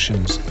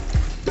transactions.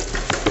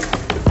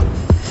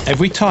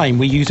 Every time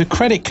we use a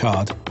credit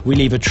card, we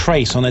leave a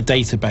trace on a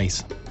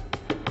database.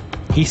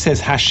 He says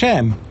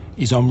Hashem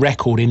is on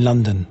record in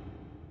London.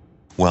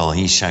 Well,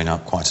 he's shown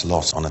up quite a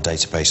lot on a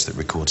database that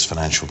records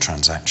financial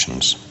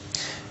transactions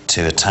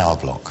to a tower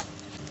block.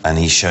 And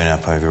he's shown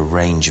up over a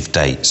range of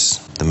dates.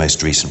 The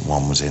most recent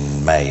one was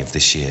in May of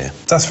this year.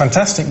 That's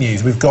fantastic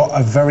news. We've got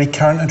a very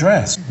current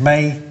address,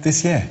 May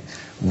this year.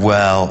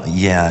 Well,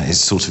 yeah, it's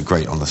sort of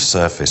great on the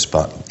surface,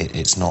 but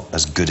it's not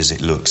as good as it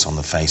looks on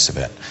the face of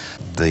it.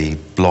 The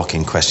block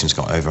in question's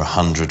got over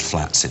 100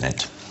 flats in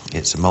it.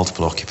 It's a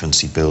multiple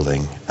occupancy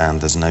building, and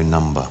there's no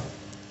number.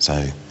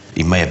 So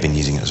he may have been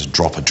using it as a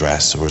drop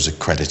address or as a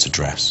credit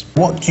address.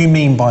 What do you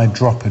mean by a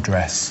drop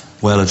address?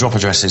 Well, a drop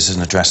address is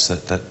an address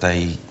that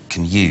they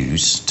can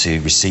use to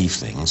receive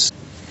things,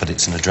 but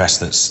it's an address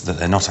that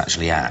they're not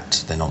actually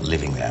at. They're not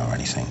living there or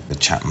anything. The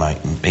chap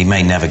he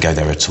may never go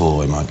there at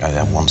all. He might go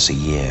there once a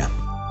year.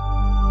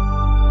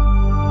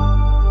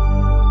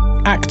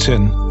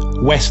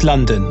 Acton, West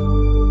London.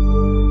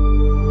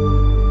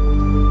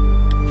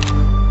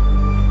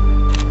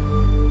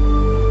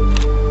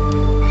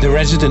 The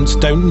residents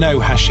don't know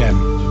Hashem.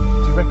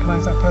 Do you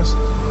recognise that person?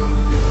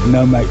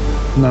 No, mate.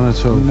 None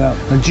at all? No.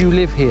 And do you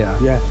live here?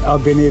 Yeah,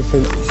 I've been here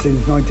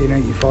since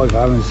 1985,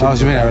 Alan. Oh, you've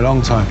been here a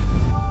long time.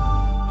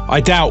 I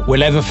doubt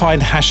we'll ever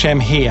find Hashem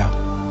here.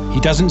 He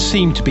doesn't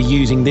seem to be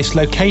using this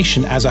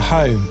location as a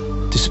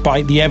home,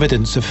 despite the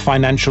evidence of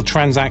financial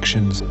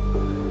transactions.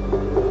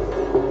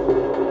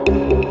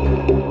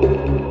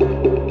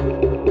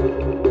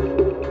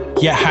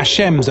 Yet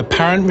Hashem's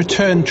apparent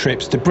return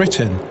trips to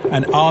Britain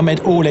and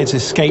Ahmed Orled's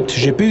escape to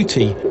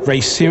Djibouti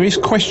raise serious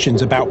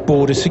questions about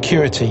border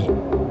security.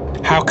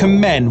 How can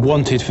men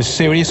wanted for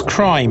serious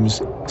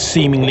crimes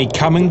seemingly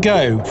come and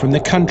go from the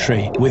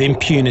country with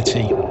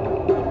impunity?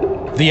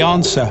 The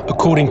answer,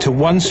 according to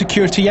one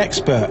security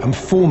expert and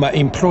former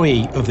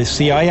employee of the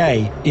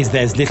CIA, is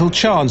there's little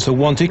chance a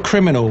wanted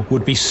criminal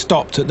would be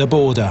stopped at the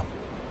border.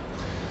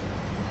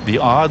 The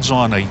odds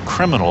on a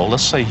criminal,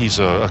 let's say he's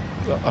a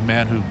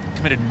man who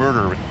committed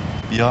murder,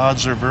 the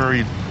odds are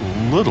very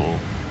little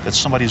that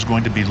somebody's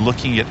going to be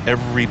looking at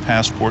every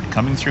passport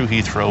coming through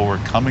Heathrow or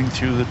coming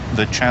through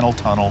the Channel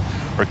Tunnel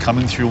or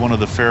coming through one of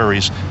the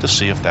ferries to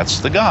see if that's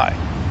the guy.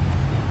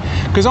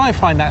 Because I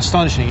find that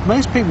astonishing.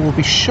 Most people will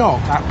be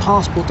shocked that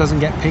passport doesn't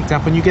get picked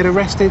up and you get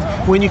arrested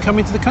when you come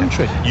into the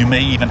country. You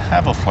may even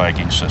have a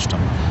flagging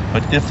system,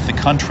 but if the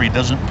country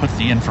doesn't put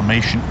the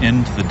information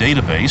into the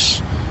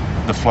database,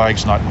 the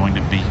flag's not going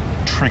to be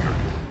triggered.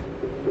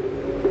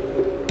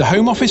 The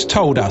Home Office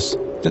told us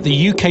that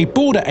the UK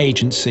Border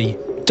Agency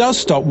does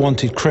stop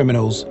wanted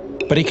criminals,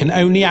 but it can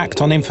only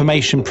act on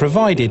information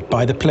provided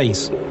by the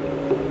police.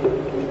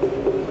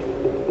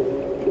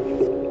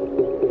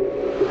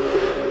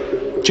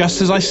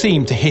 Just as I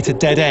seemed to hit a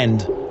dead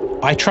end,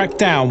 I tracked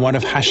down one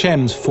of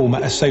Hashem's former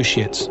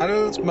associates.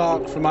 Hello, it's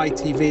Mark from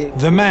ITV.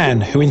 The man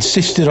who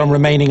insisted on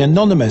remaining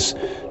anonymous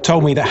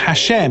told me that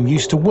Hashem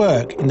used to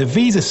work in the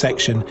visa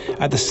section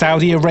at the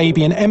Saudi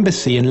Arabian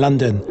embassy in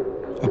London.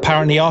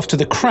 Apparently after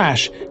the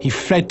crash, he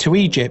fled to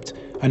Egypt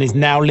and is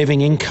now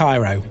living in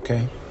Cairo.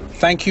 Okay.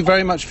 Thank you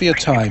very much for your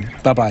time.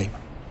 Bye-bye.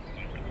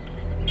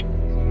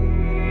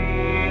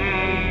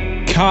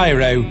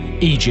 Cairo,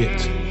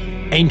 Egypt.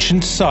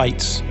 Ancient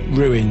sites,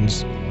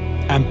 ruins,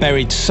 and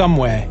buried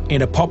somewhere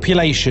in a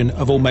population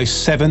of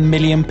almost 7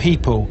 million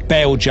people,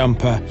 bail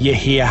jumper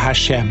Yahia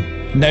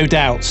Hashem. No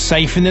doubt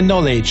safe in the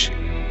knowledge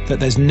that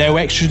there's no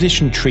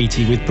extradition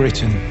treaty with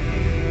Britain.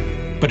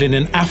 But in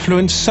an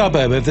affluent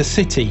suburb of the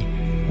city,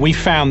 we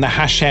found the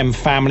Hashem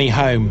family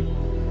home.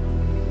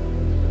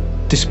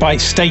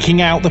 Despite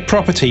staking out the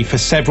property for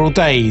several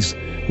days,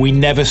 we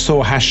never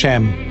saw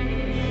Hashem.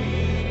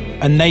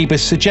 And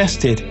neighbours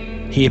suggested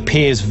he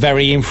appears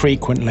very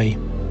infrequently.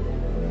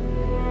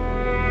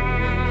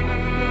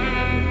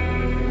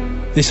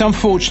 This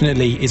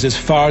unfortunately is as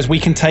far as we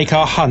can take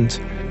our hunt.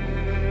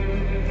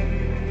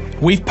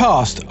 We've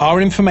passed our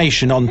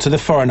information on to the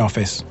Foreign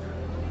Office.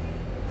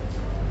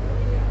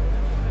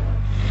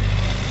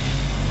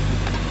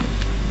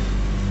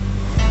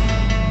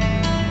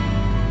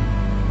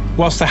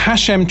 Whilst the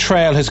Hashem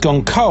trail has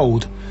gone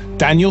cold,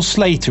 Daniel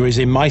Slater is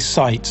in my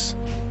sights.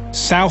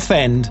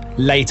 Southend,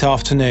 late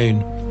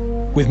afternoon.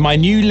 With my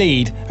new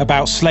lead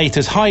about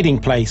Slater's hiding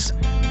place,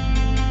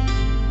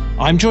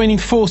 I'm joining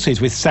forces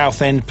with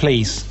Southend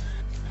Police.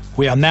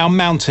 We are now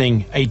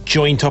mounting a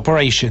joint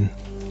operation.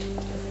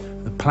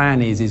 The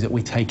plan is that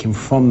we take him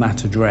from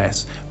that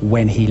address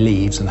when he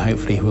leaves, and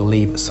hopefully he will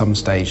leave at some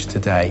stage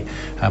today,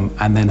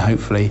 and then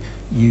hopefully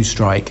you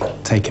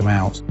take him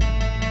out.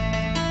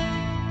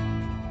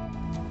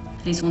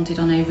 He's wanted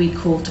on a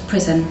recall to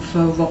prison for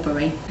a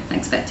robbery. I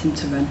expect him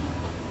to run.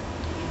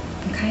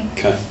 Okay?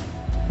 Okay.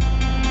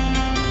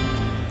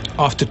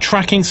 After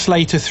tracking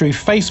Slater through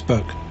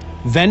Facebook,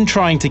 then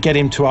trying to get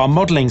him to our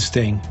modelling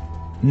sting,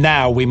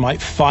 now we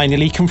might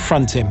finally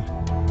confront him.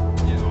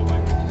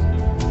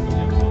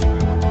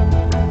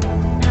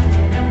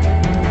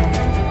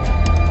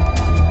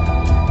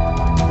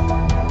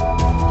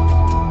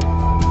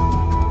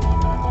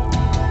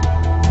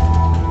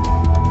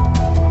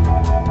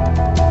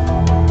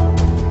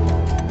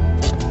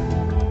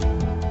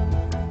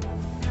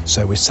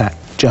 So we're sat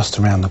just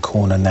around the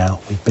corner now.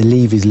 We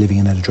believe he's living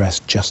in an address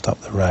just up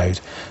the road.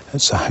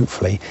 So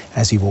hopefully,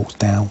 as he walks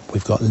down,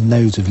 we've got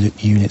loads of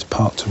units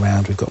parked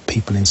around. We've got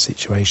people in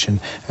situation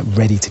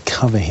ready to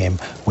cover him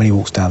when he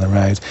walks down the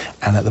road.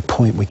 And at the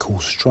point we call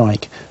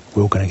strike,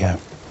 we're all going to go.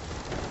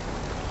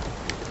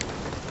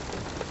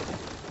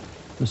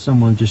 There's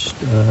someone just,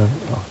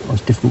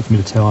 it's difficult for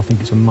me to tell. I think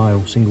it's a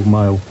male, single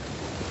male,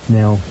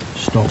 now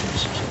stopped.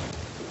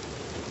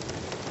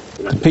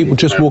 The people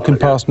just walking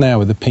past now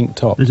with the pink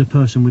top. There's a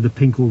person with a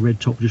pink or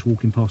red top just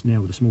walking past now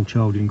with a small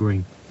child in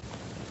green.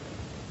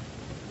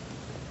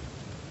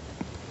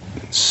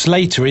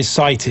 Slater is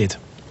sighted.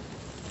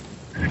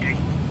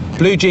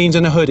 Blue jeans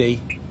and a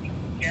hoodie.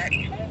 Yeah,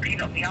 he's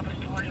walking up the other side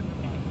of the road.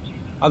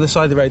 Other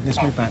side of the road,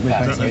 let's move back,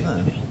 That's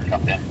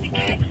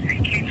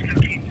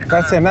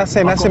him,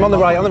 on the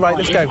right,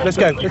 let's go.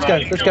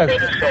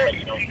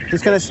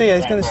 He's going to see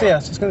us, He's going to see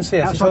us.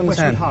 He's holding his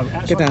hand.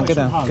 Get down.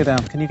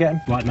 Can you get him?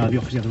 Right, no, the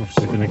other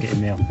officers are going to get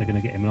him now. They're going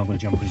to get him and I'm going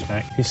to jump on his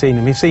back. He's seen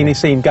him,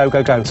 Go.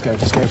 Let's go.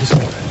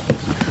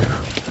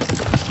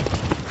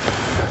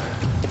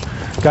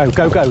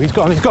 Go. He's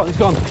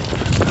gone.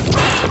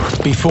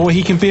 Before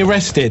he can be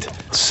arrested,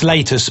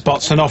 Slater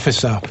spots an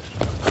officer.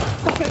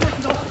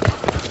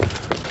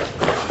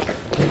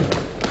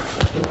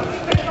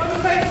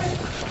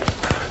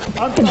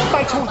 I'm going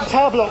back towards the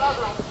tower block.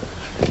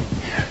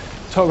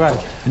 Top road.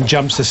 And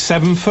jumps a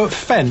 7-foot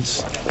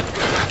fence,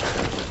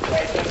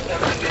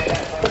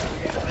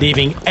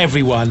 leaving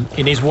everyone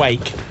in his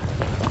wake.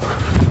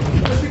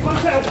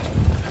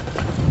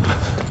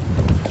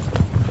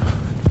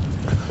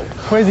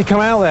 Where's he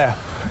come out there?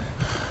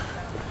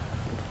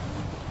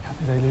 How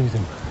did they lose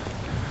him?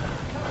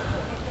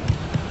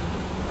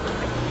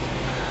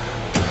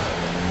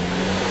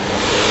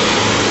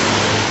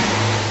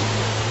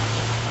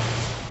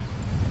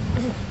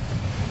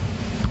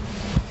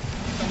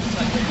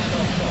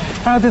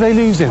 How did they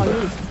lose him?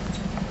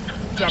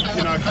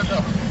 Jumping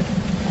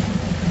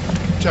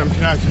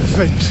out of the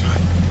fence.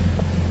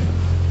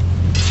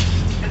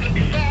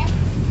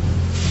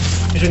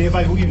 Is there any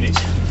available units?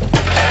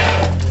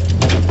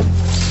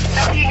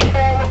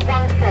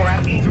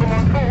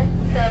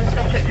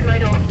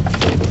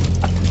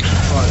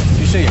 Right,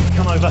 you see him?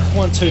 Come over.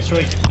 1, 2,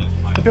 3.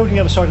 The building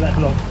the other side of that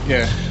block.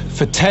 Yeah.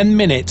 For 10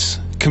 minutes,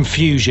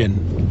 confusion.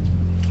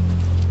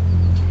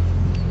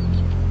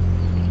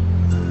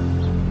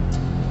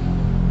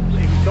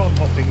 Dog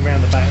hopping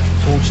round the back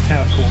towards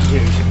Tower Court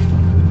Views.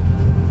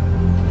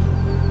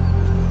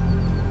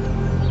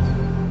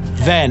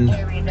 Then,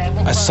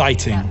 a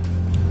sighting.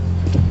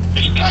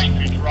 It's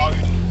Cambridge Road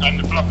and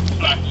the block of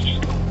flats.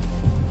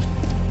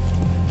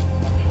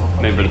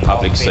 Member of the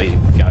public see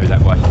go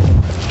that way.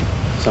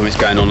 Something's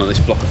going on this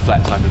block of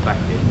flats over back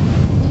here.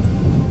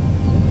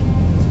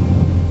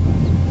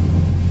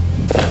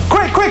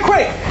 Quick!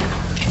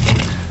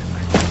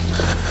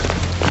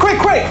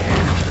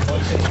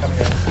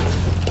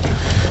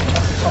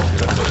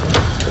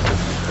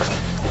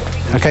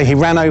 Okay, he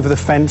ran over the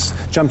fence,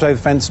 jumped over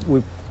the fence.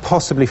 We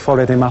possibly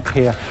followed him up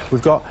here.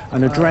 We've got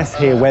an address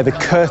here where the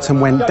curtain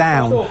went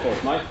down.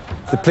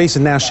 The police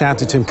have now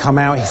shouted to him, come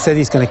out. He said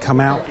he's going to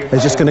come out. They're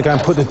just going to go and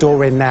put the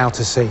door in now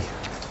to see.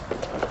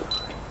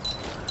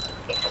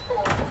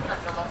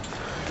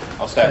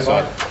 I'll stay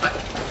outside.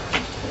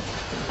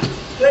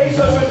 Please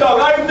open the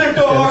door. Open the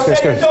door. I'll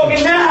take the dog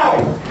in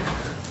now.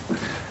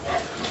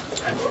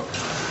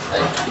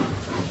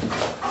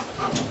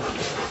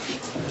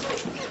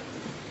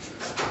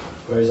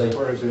 Where is he?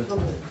 Where is he?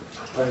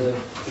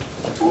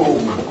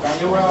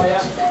 Daniel, where are you?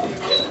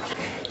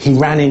 He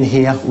ran in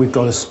here, we've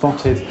got us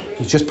spotted.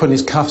 He's just put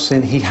his cuffs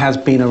in, he has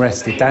been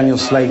arrested. Daniel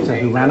Slater,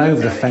 who ran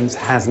over the fence,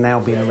 has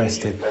now been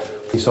arrested.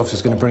 Police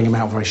officer's going to bring him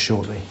out very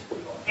shortly.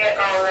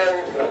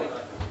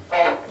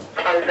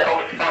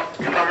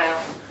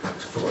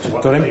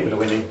 Got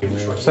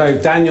him? So,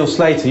 Daniel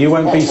Slater, you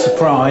won't be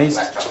surprised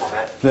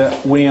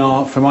that we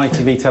are from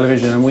ITV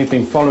Television and we've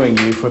been following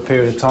you for a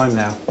period of time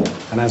now.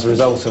 And as a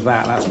result of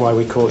that, that's why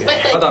we caught you.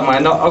 I don't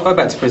mind. I'll go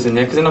back to prison,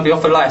 yeah, because then I'll be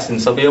off a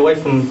licence. I'll be away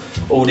from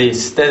all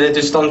this. They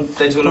just want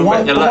to wreck your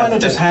life. Why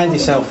not just hand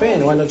yourself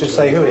in? Why not just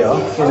say, who we are?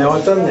 You know,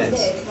 I've done this.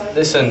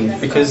 Listen,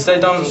 because they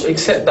don't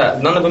accept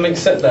that. None of them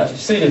accept that. You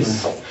see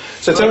this?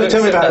 So tell me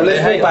about it.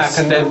 Let's go back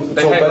and then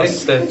talk about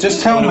this.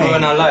 Just tell me.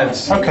 In our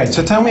lives. Okay,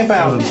 so tell me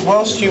about,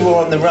 whilst you were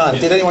on the run,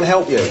 did anyone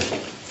help you?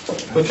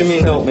 What do you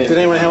mean help me? Did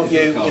anyone help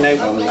you,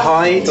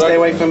 hide, stay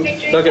away from...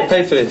 Do I get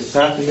paid for this?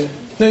 Huh?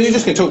 No, you're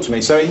just going to talk to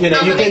me. So,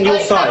 you're getting your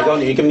side,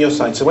 aren't you? You're giving your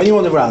side. So when you're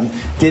on the run,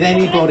 did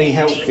anybody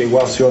help you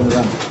whilst you're on the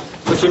run?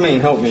 What do you mean,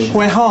 help me?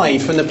 Well,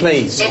 hide from the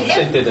police.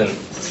 They didn't.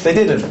 They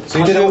didn't? So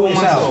you did it all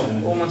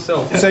yourself? All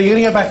myself. So you're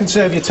going to go back and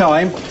serve your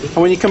time, and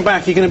when you come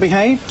back, you're going to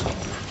behave?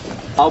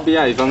 I'll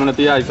behave. I'm going to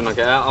behave when I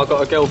get out. I've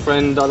got a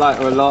girlfriend. I like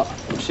her a lot.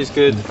 She's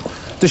good.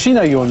 Does she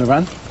know you're on the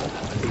run?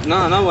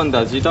 No, no one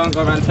does. You don't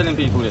go around telling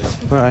people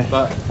this. Right.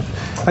 But...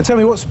 And tell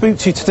me, what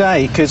spooked you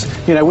today? Because,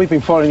 we've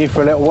been following you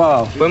for a little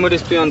while. When will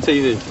this be on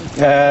TV?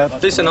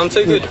 Listen, I'm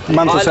too good.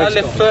 I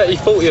left 30,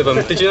 40 of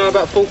them. Did you know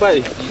about Fort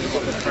Bay?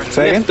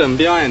 Left them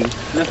behind.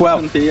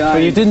 Well,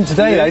 you didn't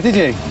today, though, did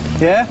you?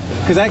 Yeah?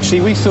 Because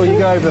actually, we saw you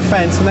go over the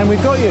fence and then we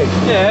got you.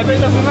 Yeah, but it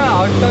doesn't matter.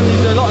 I've done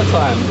this a lot of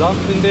times.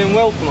 I've been doing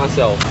well for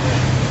myself.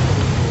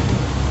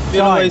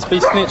 You always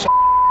be snitch.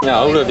 Yeah,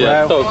 all of you.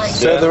 Well, dogs.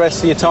 Serve the rest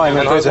of your time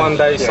in prison. One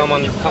day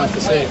someone comes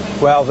to see.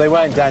 Well, they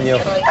won't, Daniel.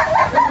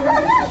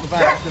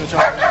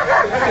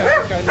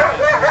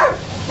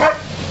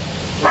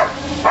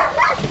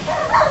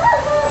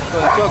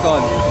 Jog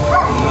on.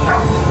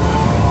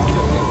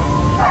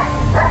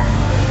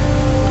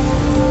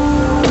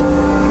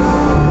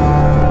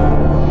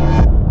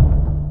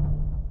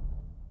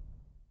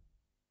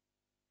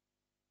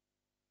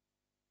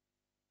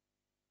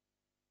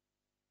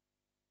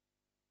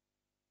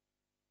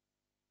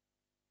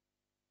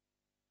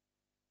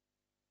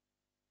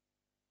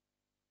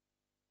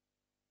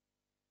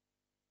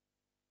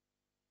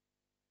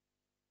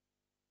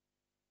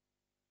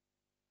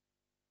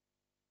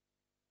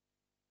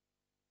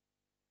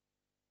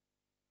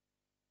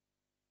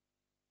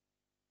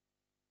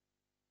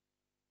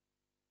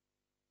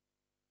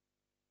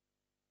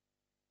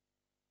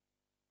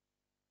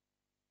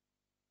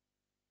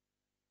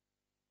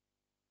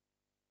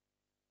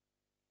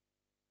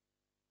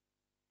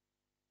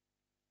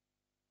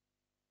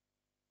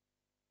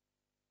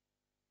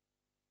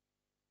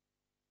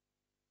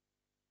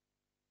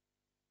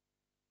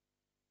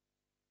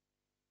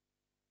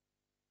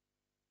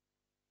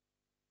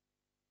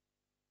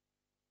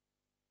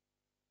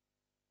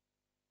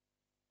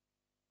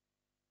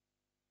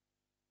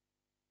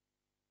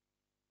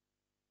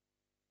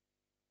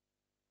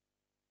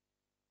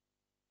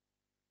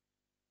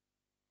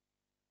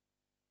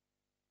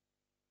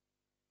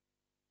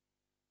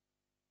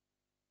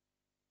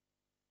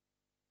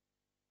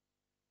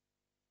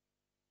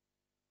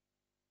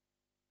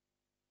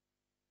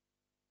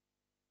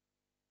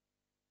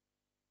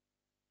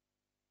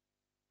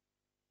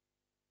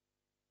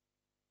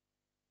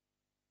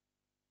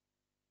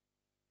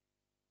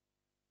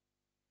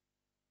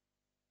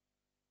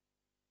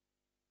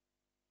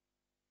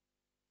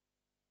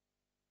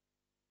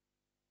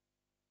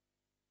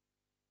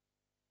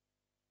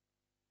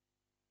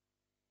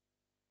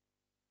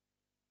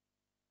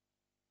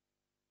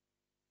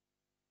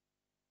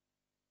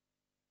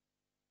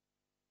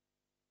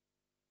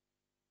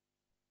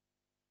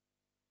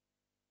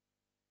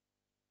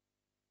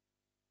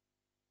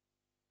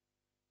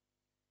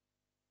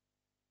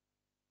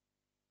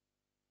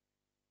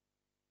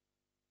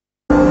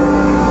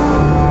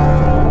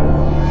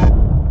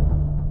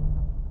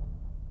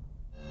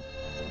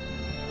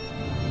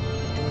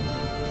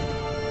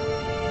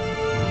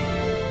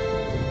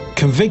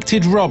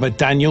 Convicted robber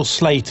Daniel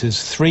Slater's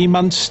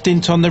 3-month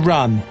stint on the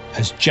run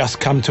has just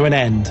come to an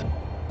end.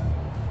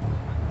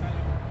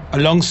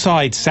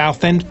 Alongside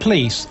Southend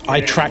Police,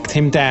 I tracked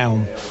him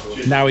down.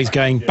 Now he's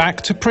going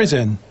back to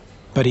prison,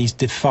 but he's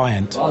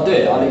defiant. I'll do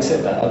it, I'll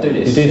accept that, I'll do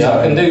this. You did,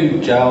 I can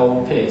do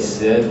jail,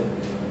 piss, yeah?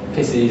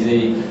 Piss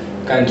easy,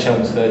 go in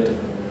Chelmsford,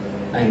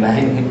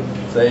 bang,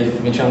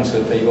 save me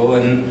Chelmsford people,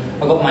 and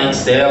I've got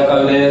mates there, I'll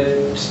go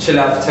there, just chill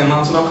out for 10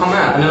 months and I'll come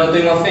out, and then I'll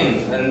do my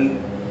thing.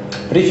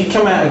 But if you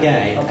come out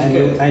again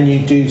and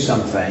you do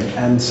something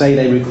and say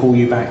they recall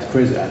you back to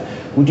prison,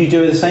 would you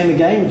do the same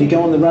again? Would you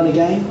go on the run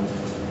again?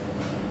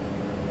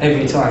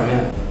 Every time,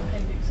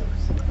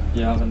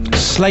 yeah.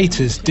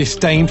 Slater's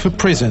disdain for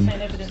prison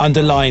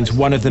underlines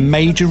one of the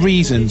major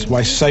reasons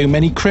why so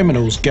many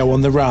criminals go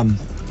on the run.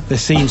 There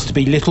seems to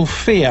be little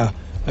fear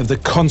of the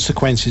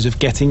consequences of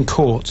getting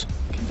caught.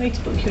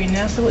 Facebook you in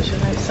now, so what's your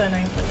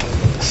surname?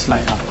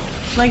 Slater.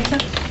 Slater?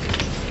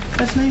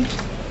 First name?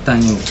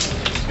 Daniel.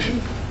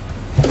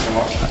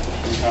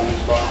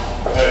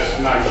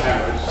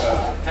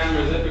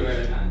 Cameras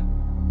everywhere.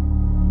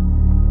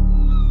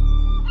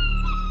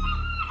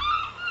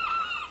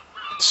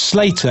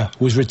 Slater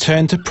was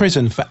returned to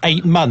prison for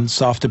 8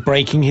 months after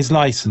breaking his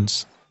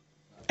licence.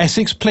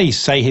 Essex police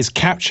say his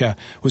capture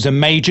was a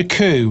major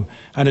coup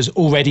and has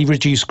already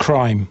reduced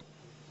crime.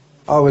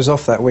 I was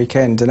off that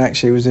weekend and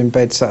actually was in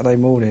bed Saturday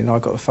morning. I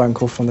got a phone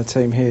call from the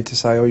team here to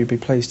say, oh, you'll be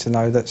pleased to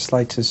know that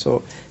Slater's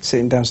sort of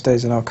sitting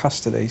downstairs in our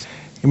custody.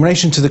 In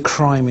relation to the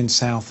crime in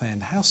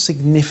Southend, how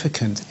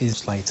significant is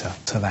Slater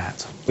to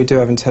that? We do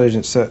have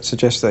intelligence that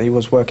suggests that he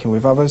was working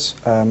with others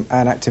and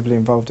actively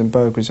involved in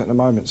burglaries at the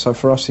moment. So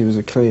for us, he was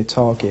a clear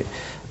target.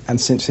 And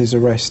since his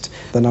arrest,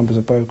 the numbers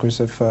of burglaries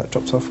have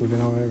dropped off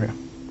within our area.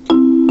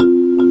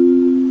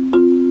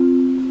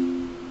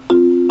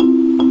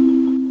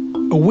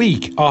 A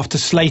week after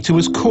Slater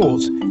was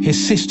caught,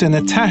 his sister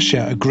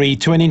Natasha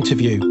agreed to an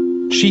interview.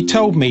 She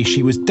told me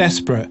she was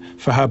desperate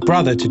for her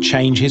brother to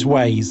change his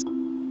ways.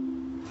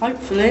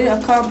 Hopefully,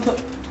 I can't put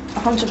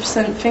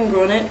 100%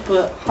 finger on it,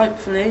 but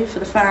hopefully for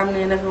the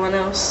family and everyone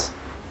else.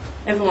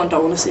 Everyone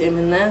don't want to see him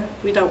in there.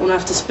 We don't want to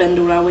have to spend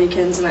all our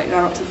weekends and go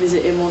out to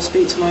visit him or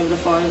speak to him over the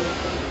phone.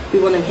 We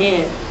want him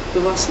here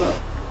with us lot.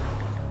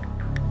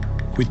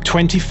 With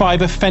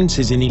 25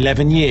 offences in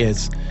 11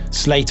 years,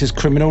 Slater's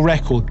criminal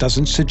record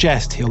doesn't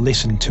suggest he'll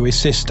listen to his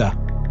sister.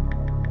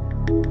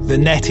 The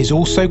net is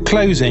also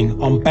closing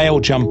on bail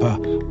jumper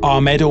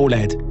Ahmed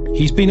Ouled.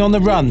 He's been on the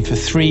run for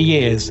 3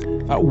 years,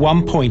 at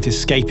one point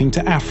escaping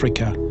to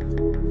Africa.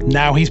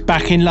 Now he's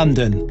back in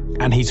London,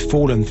 and he's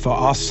fallen for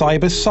our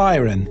cyber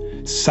siren,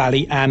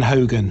 Sally Ann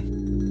Hogan.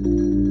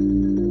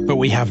 But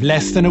we have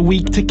less than a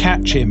week to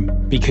catch him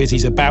because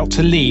he's about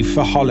to leave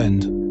for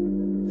Holland.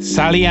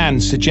 Sally Ann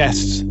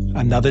suggests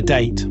another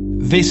date,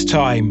 this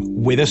time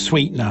with a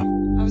sweetener.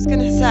 I was going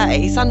to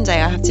say,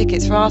 Sunday I have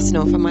tickets for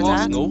Arsenal from my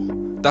dad.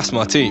 Arsenal? That's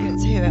my team.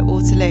 It's here at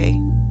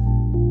Waterloo.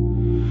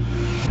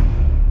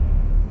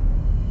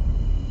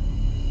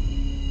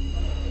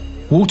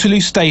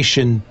 Waterloo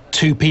Station,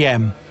 2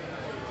 p.m.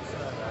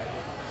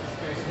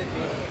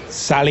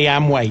 Sally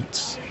Ann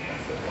waits.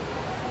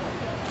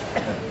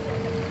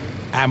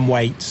 Ann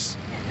waits.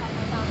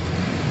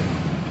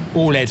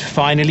 Ouled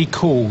finally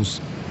calls.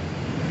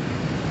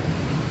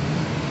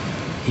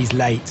 He's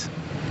late.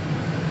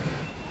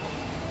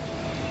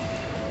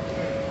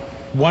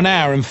 1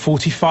 hour and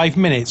 45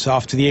 minutes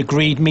after the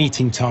agreed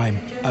meeting time,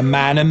 a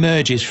man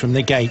emerges from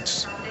the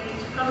gates.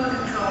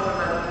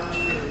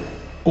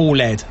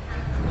 Ouled.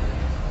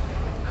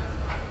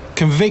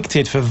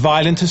 Convicted for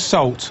violent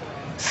assault,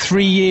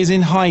 3 years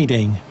in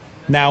hiding,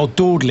 now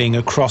dawdling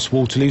across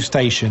Waterloo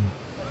Station.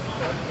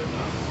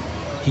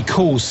 He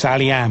calls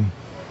Sally Ann.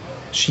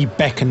 She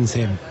beckons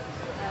him.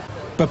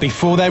 But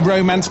before their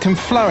romance can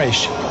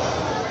flourish,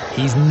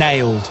 he's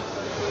nailed.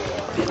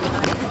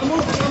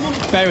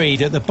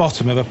 Buried at the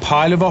bottom of a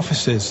pile of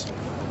officers,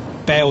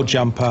 bail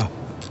jumper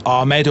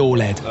Ahmed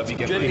Ouled.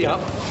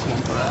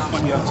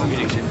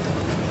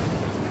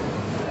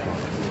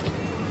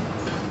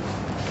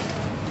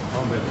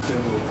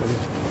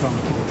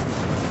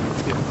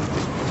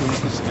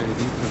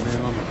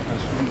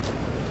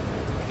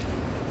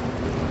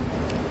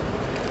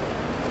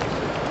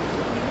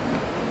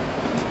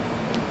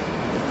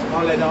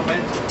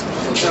 Ahmed,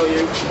 I'll tell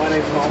you, my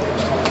name's Mark,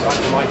 I'm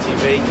from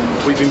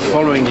ITV. We've been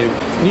following you.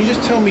 Can you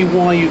just tell me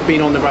why you've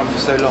been on the run for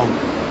so long?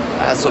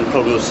 I had some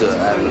problems and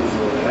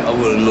I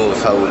wouldn't know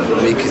if I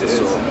would make it,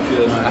 so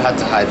I had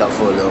to hide out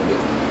for a little bit.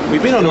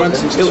 We've been on the run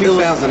since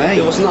 2008.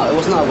 It was not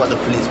about the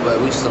police, but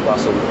it was just about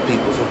some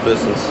people, some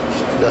persons.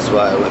 That's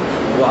why I went.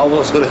 Well, I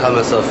was going to have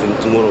myself in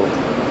tomorrow.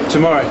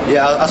 Tomorrow?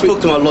 Yeah, I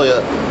spoke to my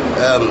lawyer.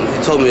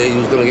 He told me he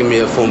was going to give me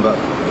a phone back.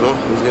 You know,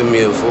 he was giving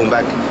me a phone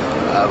back.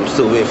 I'm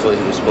still waiting for his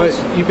response.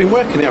 But you've been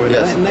working there with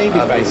that Navy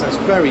base. That's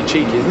very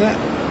cheeky, isn't it?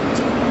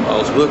 I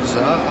was working,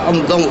 so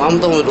I'm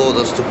done with all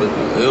that stupid.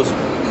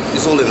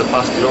 It's all in the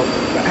past, you know.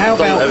 But how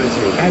about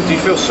everything? How do you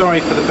feel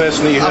sorry for the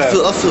person that you hurt?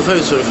 I feel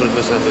very sorry for the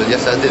person I hurt.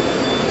 Yes, I did.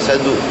 Yes, I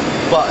do.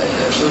 But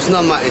it was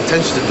not my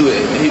intention to do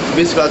it. He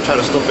basically tried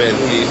to stop it, and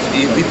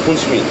he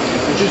punched me.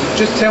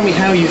 Just tell me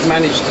how you've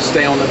managed to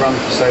stay on the run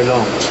for so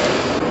long.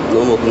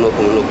 No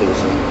comment,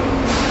 sir.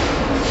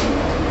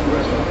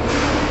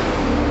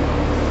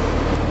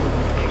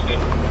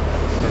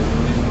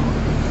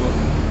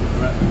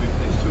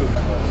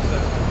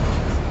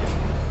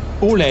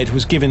 Ouled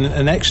was given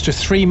an extra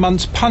 3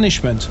 months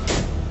punishment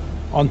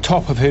on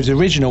top of his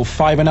original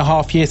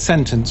 5.5-year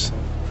sentence.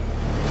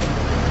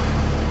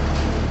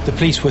 The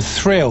police were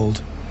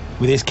thrilled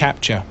with his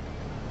capture.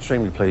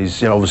 Extremely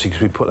pleased, obviously,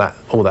 because we put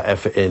all that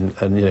effort in,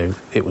 and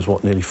it was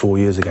nearly 4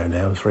 years ago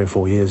now, 3 or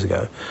 4 years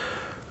ago,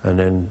 and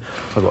then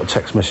I got a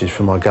text message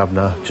from my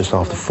governor just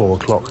after 4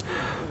 o'clock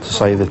to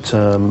say that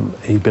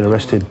he'd been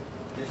arrested.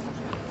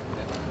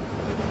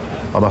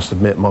 I must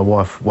admit, my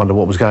wife wondered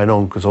what was going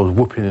on because I was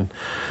whooping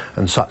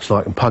and such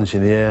like and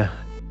punching in the air.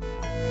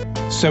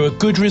 So a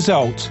good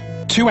result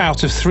 2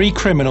 out of 3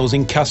 criminals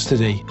in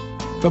custody.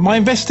 But my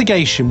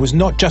investigation was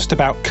not just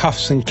about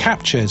cuffs and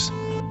captures.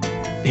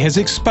 It has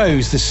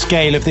exposed the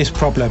scale of this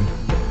problem.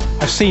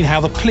 I've seen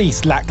how the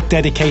police lack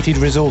dedicated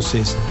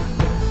resources,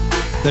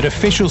 that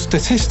official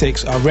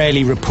statistics are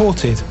rarely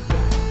reported,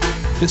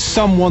 that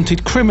some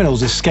wanted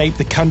criminals escape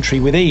the country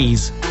with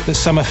ease, that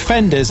some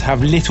offenders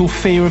have little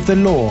fear of the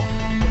law,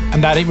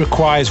 and that it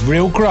requires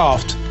real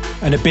graft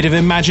and a bit of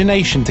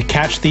imagination to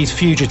catch these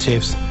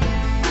fugitives.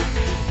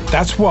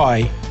 That's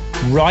why,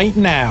 right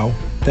now,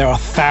 there are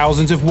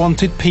thousands of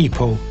wanted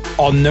people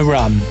on the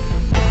run.